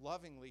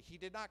lovingly. He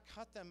did not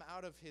cut them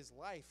out of his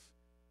life.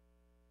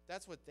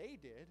 That's what they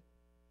did.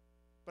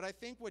 But I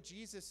think what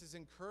Jesus is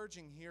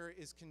encouraging here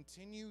is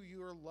continue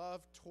your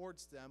love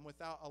towards them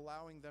without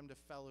allowing them to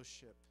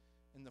fellowship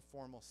in the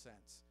formal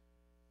sense.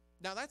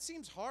 Now, that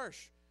seems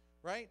harsh,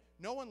 right?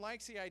 No one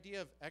likes the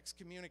idea of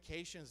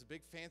excommunication, is a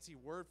big fancy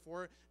word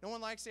for it. No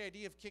one likes the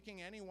idea of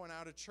kicking anyone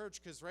out of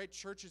church because, right,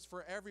 church is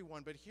for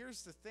everyone. But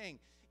here's the thing.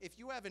 If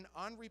you have an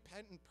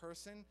unrepentant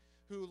person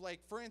who,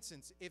 like, for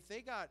instance, if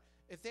they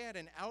had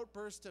an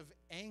outburst of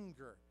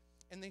anger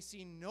and they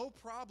see no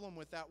problem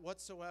with that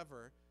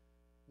whatsoever,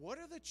 what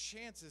are the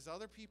chances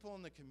other people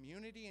in the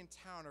community and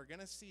town are going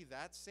to see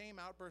that same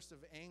outburst of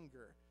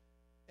anger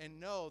and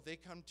know they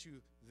come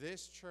to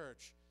this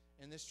church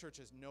and this church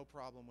has no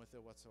problem with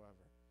it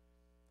whatsoever?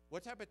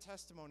 What type of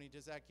testimony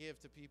does that give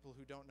to people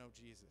who don't know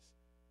Jesus?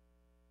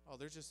 Oh,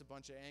 they're just a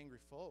bunch of angry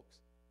folks,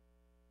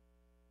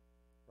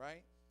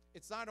 right?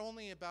 It's not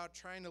only about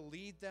trying to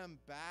lead them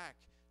back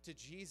to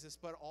Jesus,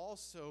 but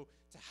also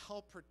to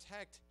help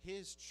protect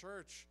his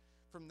church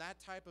from that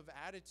type of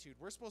attitude.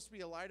 We're supposed to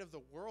be a light of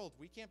the world.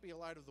 We can't be a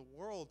light of the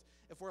world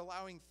if we're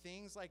allowing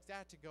things like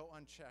that to go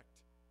unchecked.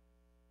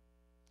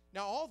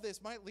 Now, all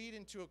this might lead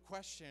into a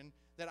question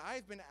that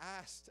I've been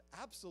asked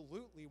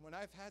absolutely when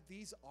I've had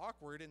these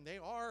awkward, and they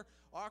are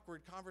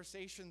awkward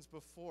conversations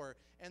before,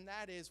 and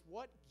that is,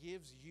 what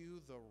gives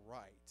you the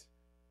right?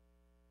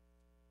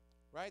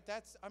 Right?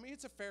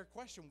 It's a fair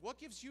question. What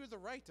gives you the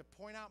right to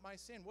point out my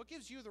sin? What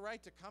gives you the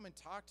right to come and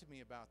talk to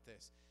me about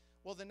this?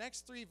 Well, the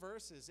next three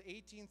verses,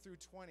 18 through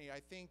 20, I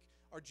think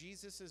are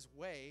Jesus'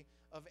 way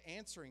of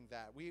answering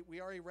that.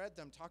 We already read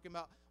them, talking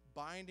about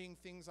binding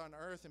things on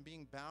earth and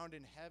being bound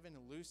in heaven,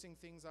 and loosing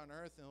things on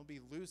earth and it'll be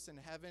loose in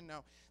heaven.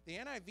 Now, the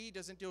NIV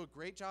doesn't do a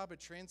great job of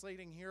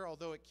translating here,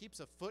 although it keeps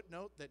a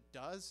footnote that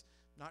does.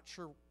 Not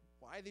sure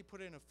why they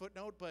put it in a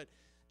footnote, but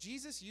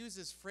Jesus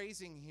uses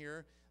phrasing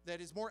here that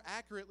is more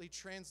accurately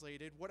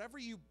translated. Whatever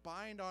you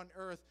bind on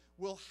earth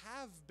will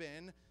have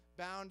been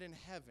bound in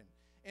heaven.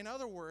 In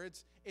other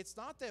words, it's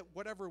not that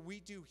whatever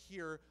we do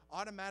here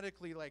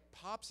automatically like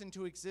pops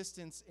into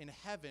existence in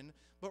heaven,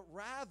 but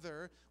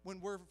rather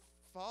when we're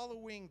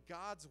following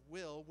God's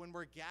will, when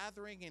we're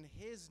gathering in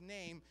his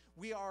name,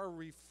 we are a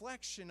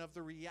reflection of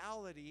the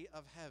reality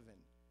of heaven.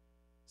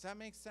 Does that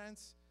make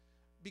sense?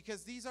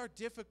 Because these are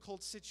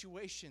difficult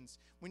situations.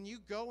 When you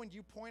go and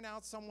you point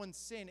out someone's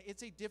sin,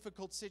 it's a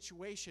difficult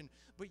situation,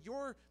 but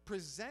you're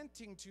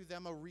presenting to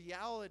them a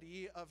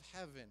reality of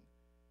heaven.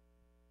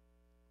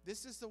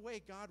 This is the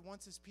way God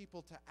wants his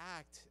people to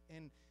act,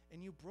 and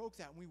you broke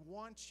that, and we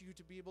want you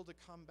to be able to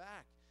come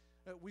back.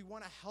 We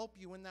want to help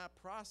you in that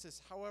process,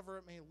 however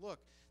it may look.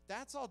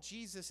 That's all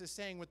Jesus is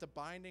saying with the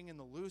binding and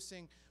the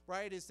loosing,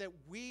 right, is that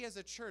we as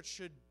a church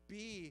should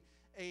be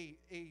a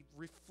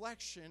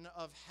reflection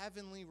of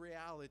heavenly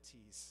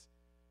realities,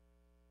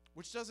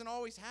 which doesn't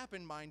always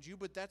happen, mind you,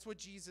 but that's what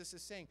Jesus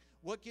is saying.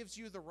 What gives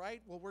you the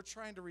right? Well, we're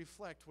trying to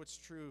reflect what's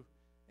true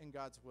in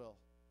God's will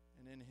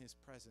and in his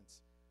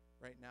presence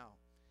right now.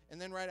 And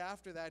then right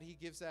after that, he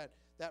gives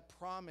that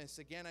promise.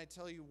 Again, I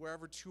tell you,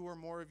 wherever two or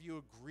more of you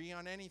agree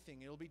on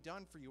anything, it'll be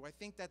done for you. I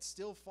think that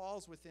still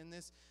falls within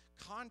this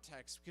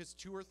context because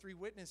 2 or 3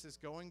 witnesses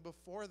going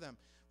before them,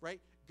 right?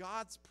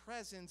 God's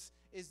presence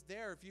is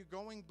there. If you're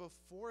going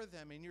before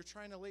them and you're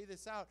trying to lay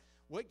this out,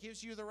 what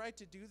gives you the right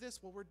to do this?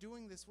 Well, we're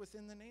doing this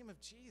within the name of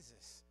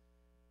Jesus.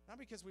 Not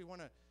because we want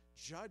to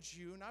judge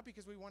you, not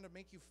because we want to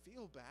make you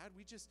feel bad.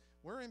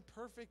 We're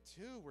imperfect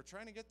too. We're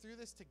trying to get through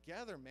this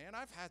together, man.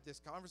 I've had this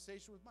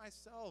conversation with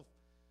myself,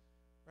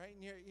 right?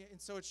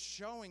 And so it's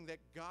showing that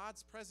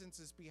God's presence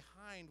is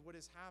behind what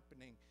is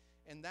happening.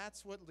 And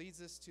that's what leads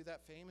us to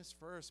that famous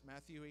verse,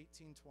 Matthew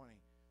 18:20.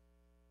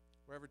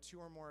 Wherever 2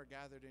 or more are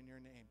gathered in your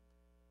name,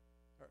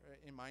 or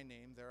in my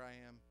name, there I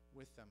am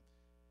with them.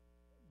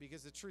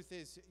 Because the truth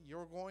is,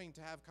 you're going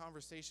to have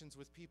conversations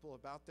with people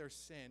about their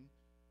sin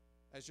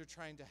as you're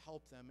trying to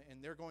help them,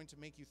 and they're going to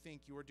make you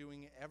think you are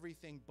doing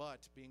everything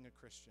but being a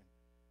Christian.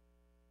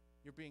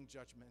 You're being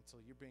judgmental,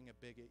 you're being a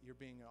bigot, you're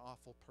being an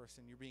awful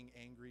person, you're being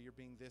angry, you're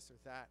being this or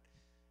that.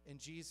 And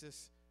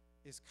Jesus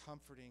is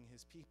comforting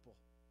his people.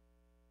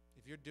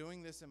 If you're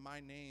doing this in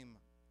my name,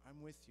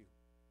 I'm with you,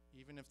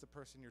 even if the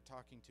person you're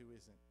talking to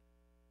isn't.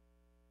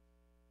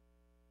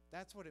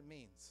 That's what it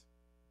means.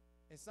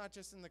 It's not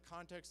just in the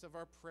context of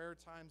our prayer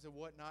times and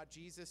whatnot.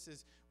 Jesus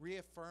is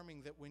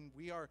reaffirming that when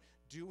we are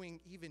doing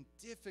even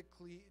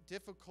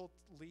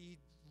difficultly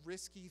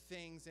risky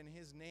things in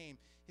his name,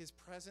 his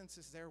presence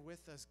is there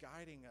with us,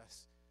 guiding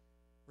us,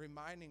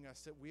 reminding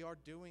us that we are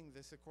doing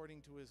this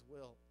according to his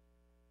will.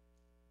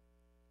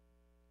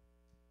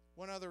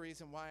 One other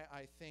reason why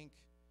I think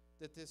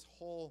that this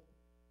whole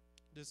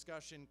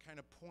discussion kind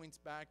of points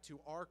back to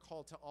our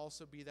call to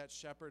also be that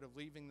shepherd of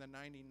leaving the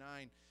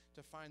 99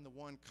 to find the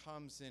one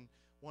comes in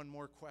one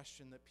more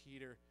question that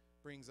Peter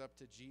brings up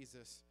to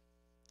Jesus.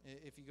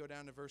 If you go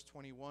down to verse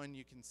 21,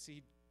 you can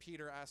see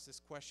Peter ask this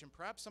question.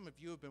 Perhaps some of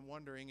you have been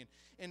wondering, and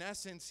in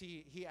essence,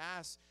 he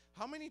asks,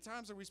 how many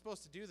times are we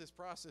supposed to do this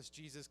process,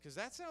 Jesus? Because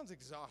that sounds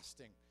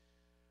exhausting.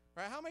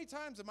 Right? How many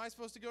times am I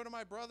supposed to go to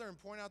my brother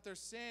and point out their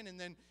sin, and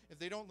then if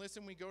they don't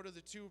listen, we go to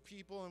the two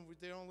people, and if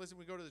they don't listen,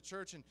 we go to the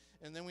church, and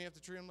then we have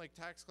to treat them like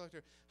tax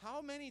collector?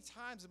 How many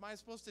times am I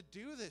supposed to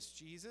do this,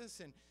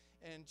 Jesus?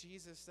 And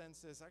Jesus then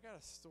says, I got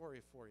a story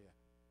for you.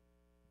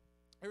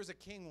 There was a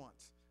king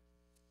once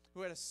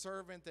who had a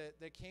servant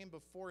that came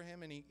before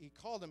him, and he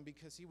called him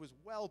because he was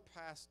well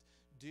past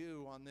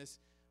due on this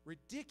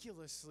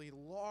ridiculously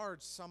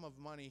large sum of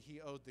money he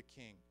owed the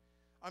king.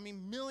 I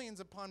mean, millions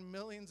upon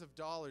millions of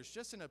dollars,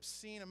 just an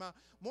obscene amount,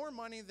 more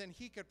money than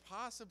he could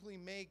possibly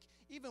make,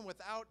 even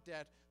without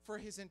debt, for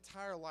his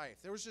entire life.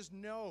 There was just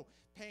no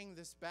paying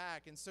this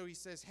back. And so he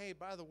says, hey,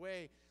 by the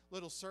way,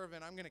 little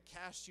servant, I'm going to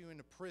cast you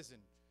into prison.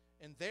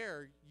 And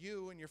there,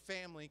 you and your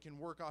family can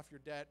work off your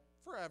debt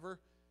forever.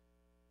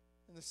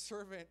 And the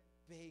servant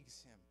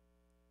begs him,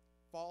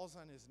 falls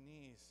on his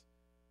knees.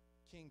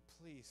 King,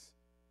 please,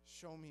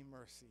 show me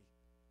mercy.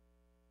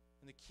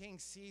 And the king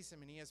sees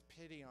him and he has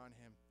pity on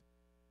him.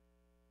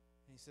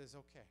 And he says,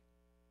 okay,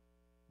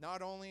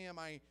 not only am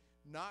I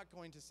not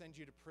going to send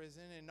you to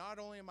prison, and not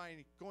only am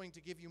I going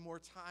to give you more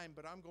time,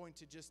 but I'm going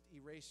to just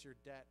erase your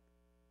debt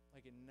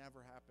like it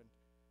never happened.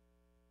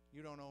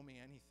 You don't owe me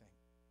anything.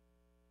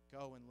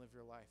 Go and live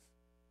your life.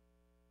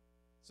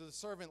 So the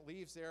servant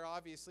leaves there,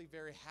 obviously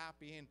very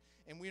happy,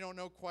 and we don't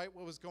know quite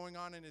what was going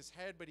on in his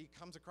head, but he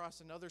comes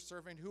across another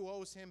servant who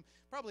owes him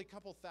probably a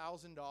couple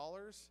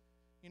 $1,000s.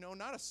 You know,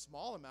 not a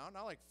small amount,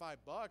 not like $5,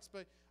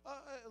 but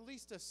at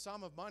least a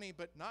sum of money,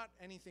 but not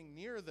anything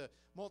near the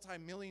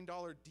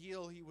multi-million-dollar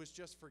deal he was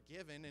just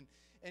forgiven.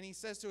 And he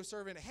says to a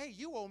servant, hey,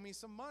 you owe me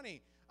some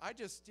money. I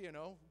just,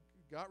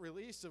 got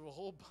released of a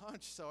whole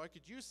bunch, so I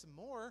could use some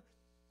more.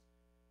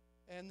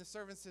 And the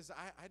servant says,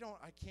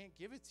 I can't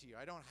give it to you.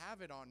 I don't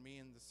have it on me.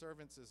 And the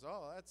servant says,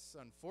 oh, that's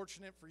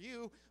unfortunate for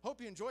you. Hope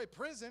you enjoy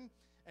prison.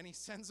 And he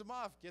sends him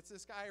off, gets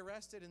this guy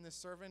arrested, and the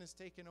servant is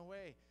taken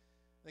away.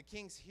 The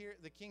king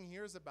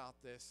hears about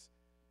this,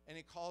 and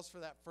he calls for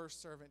that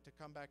first servant to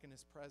come back in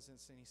his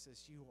presence, and he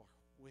says, you are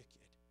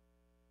wicked.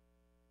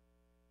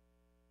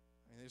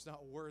 I mean, there's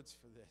not words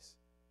for this.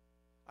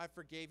 I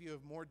forgave you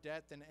of more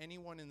debt than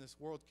anyone in this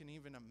world can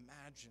even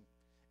imagine,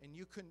 and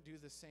you couldn't do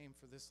the same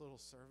for this little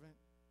servant?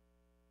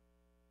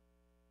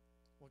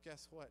 Well,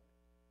 guess what?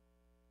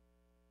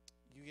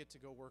 You get to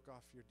go work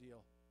off your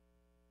deal.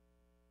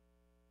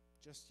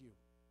 Just you.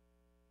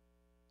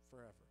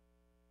 Forever.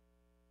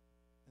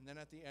 And then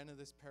at the end of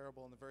this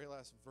parable, in the very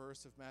last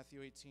verse of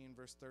Matthew 18,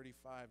 verse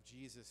 35,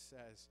 Jesus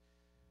says,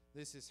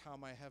 this is how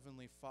my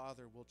heavenly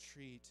Father will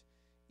treat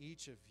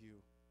each of you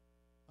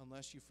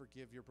unless you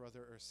forgive your brother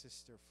or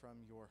sister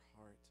from your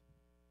heart.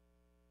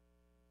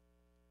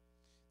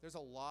 There's a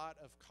lot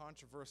of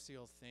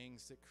controversial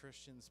things that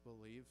Christians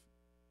believe.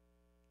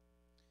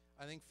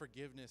 I think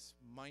forgiveness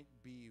might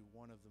be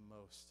one of the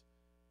most.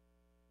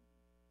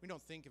 We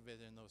don't think of it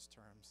in those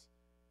terms.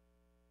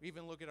 We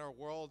even look at our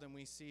world and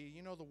we see,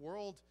 the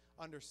world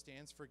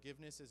understands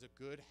forgiveness as a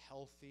good,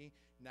 healthy,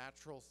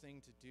 natural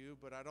thing to do,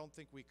 but I don't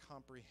think we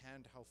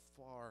comprehend how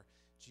far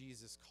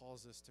Jesus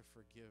calls us to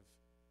forgive.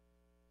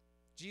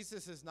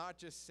 Jesus is not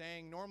just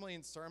saying, normally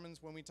in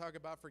sermons when we talk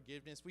about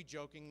forgiveness, we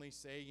jokingly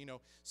say,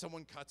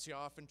 someone cuts you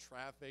off in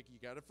traffic, you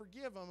got to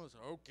forgive them. It's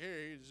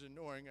okay, it's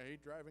annoying, I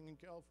hate driving in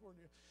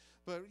California.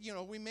 But,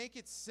 we make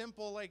it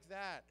simple like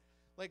that.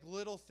 Like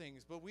little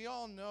things, but we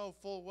all know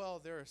full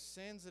well there are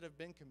sins that have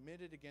been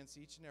committed against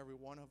each and every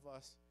one of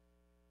us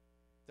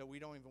that we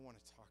don't even want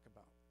to talk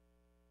about.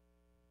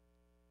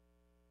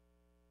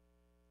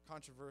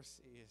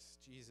 Controversy is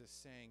Jesus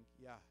saying,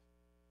 yeah,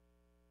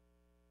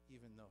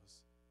 even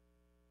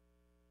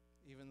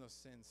those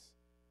sins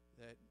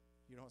that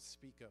you don't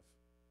speak of,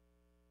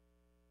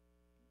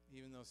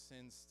 even those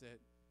sins that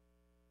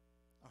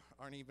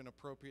aren't even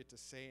appropriate to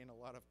say in a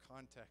lot of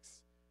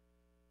contexts.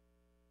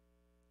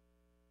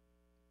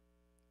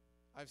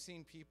 I've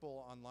seen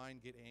people online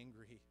get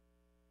angry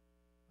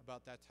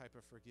about that type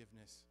of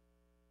forgiveness.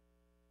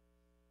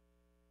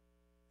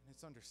 And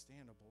it's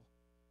understandable.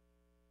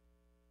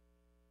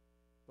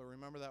 But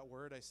remember that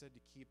word I said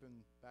to keep in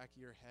the back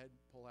of your head,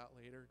 pull out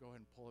later? Go ahead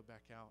and pull it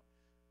back out.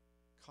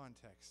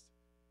 Context.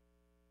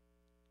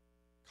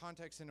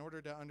 Context, in order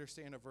to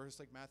understand a verse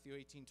like Matthew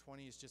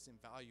 18:20, is just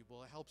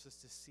invaluable. It helps us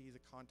to see the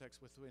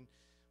context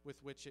with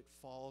which it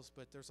falls,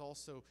 but there's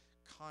also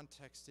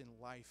context in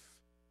life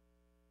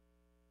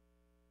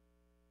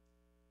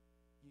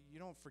You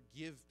don't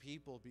forgive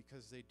people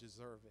because they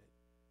deserve it.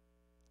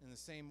 In the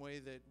same way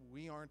that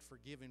we aren't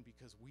forgiven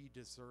because we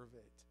deserve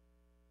it.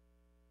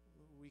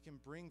 We can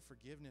bring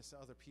forgiveness to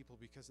other people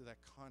because of that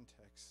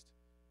context.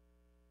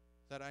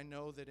 That I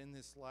know that in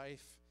this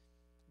life,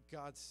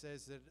 God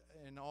says that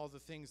in all the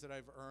things that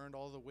I've earned,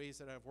 all the ways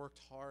that I've worked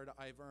hard,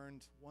 I've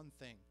earned one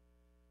thing: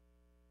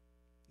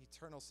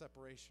 eternal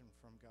separation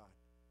from God.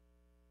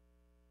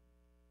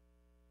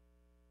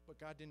 But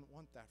God didn't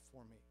want that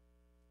for me.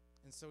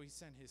 And so he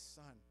sent his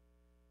son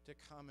to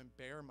come and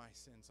bear my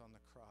sins on the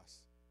cross.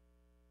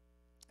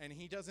 And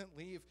he doesn't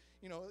leave,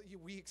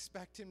 we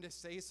expect him to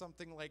say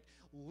something like,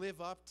 live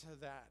up to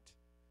that,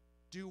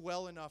 do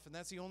well enough, and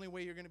that's the only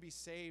way you're going to be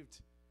saved,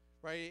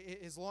 right?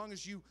 As long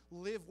as you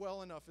live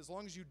well enough, as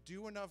long as you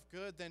do enough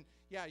good, then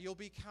yeah, you'll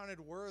be counted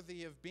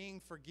worthy of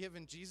being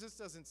forgiven. Jesus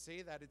doesn't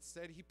say that.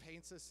 Instead, he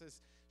paints us as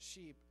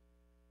sheep.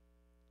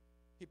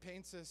 He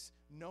paints us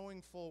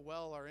knowing full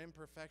well our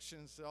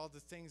imperfections, all the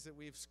things that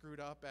we've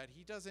screwed up at.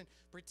 He doesn't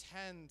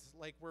pretend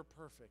like we're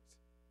perfect.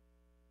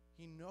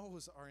 He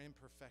knows our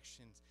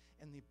imperfections,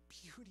 and the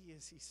beauty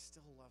is he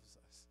still loves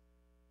us.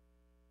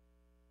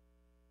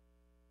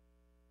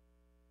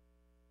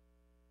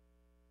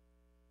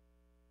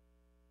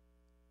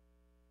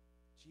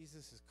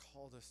 Jesus has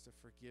called us to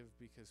forgive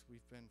because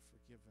we've been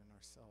forgiven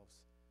ourselves.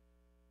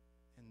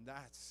 And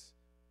that's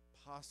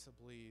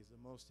possibly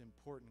the most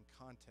important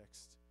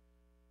context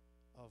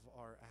of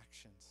our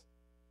actions.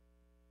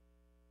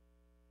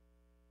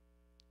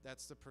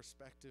 That's the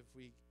perspective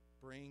we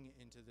bring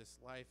into this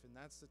life, and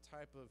that's the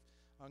type of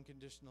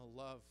unconditional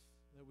love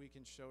that we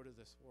can show to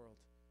this world.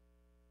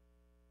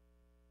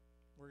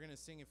 We're going to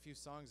sing a few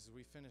songs as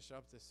we finish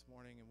up this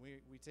morning,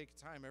 and we take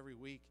time every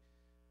week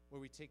where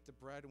we take the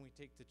bread and we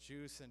take the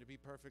juice, and to be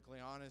perfectly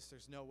honest,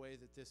 there's no way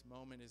that this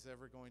moment is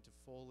ever going to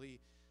fully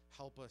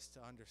help us to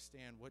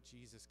understand what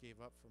Jesus gave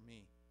up for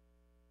me,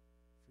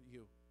 for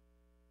you.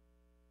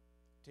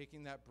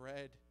 Taking that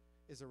bread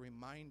is a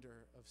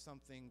reminder of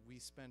something we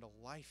spend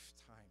a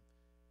lifetime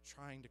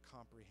trying to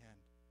comprehend.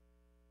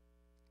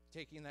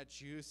 Taking that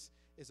juice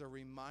is a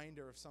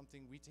reminder of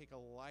something we take a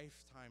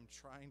lifetime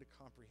trying to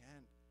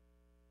comprehend.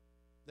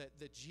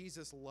 That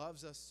Jesus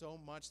loves us so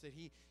much that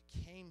he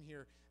came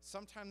here.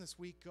 Sometime this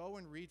week, go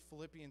and read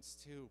Philippians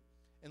 2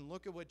 and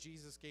look at what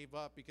Jesus gave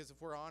up, because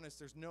if we're honest,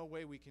 there's no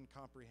way we can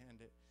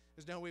comprehend it.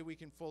 There's no way we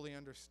can fully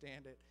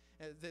understand it.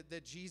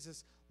 That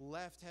Jesus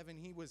left heaven.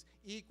 He was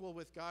equal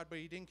with God, but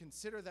he didn't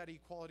consider that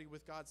equality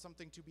with God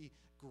something to be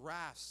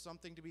grasped,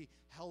 something to be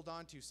held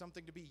onto,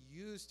 something to be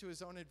used to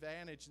his own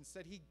advantage.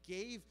 Instead, he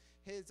gave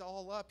his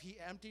all up. He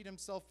emptied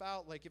himself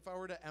out, like if I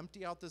were to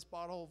empty out this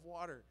bottle of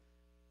water.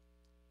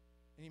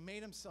 And he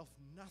made himself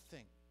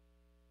nothing.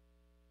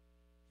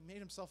 He made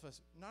himself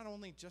not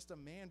only just a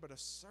man, but a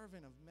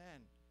servant of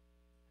men.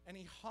 And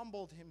he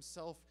humbled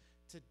himself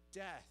to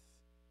death.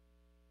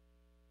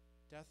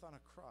 Death on a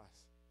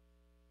cross.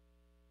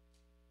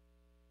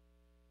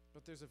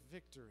 But there's a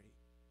victory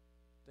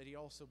that he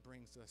also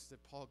brings us,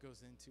 that Paul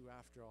goes into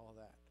after all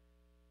that.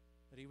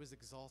 That he was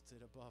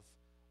exalted above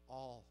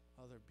all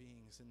other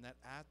beings, and that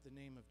at the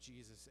name of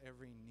Jesus,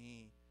 every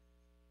knee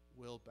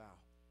will bow.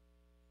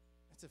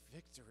 That's a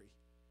victory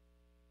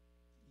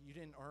you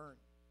didn't earn,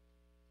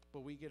 but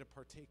we get to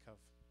partake of.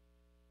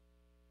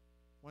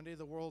 One day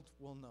the world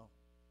will know.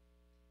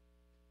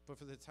 But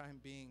for the time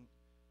being,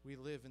 we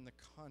live in the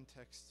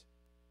context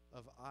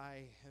of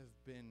I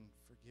have been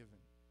forgiven.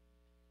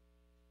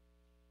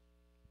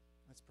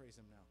 Let's praise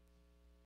him now.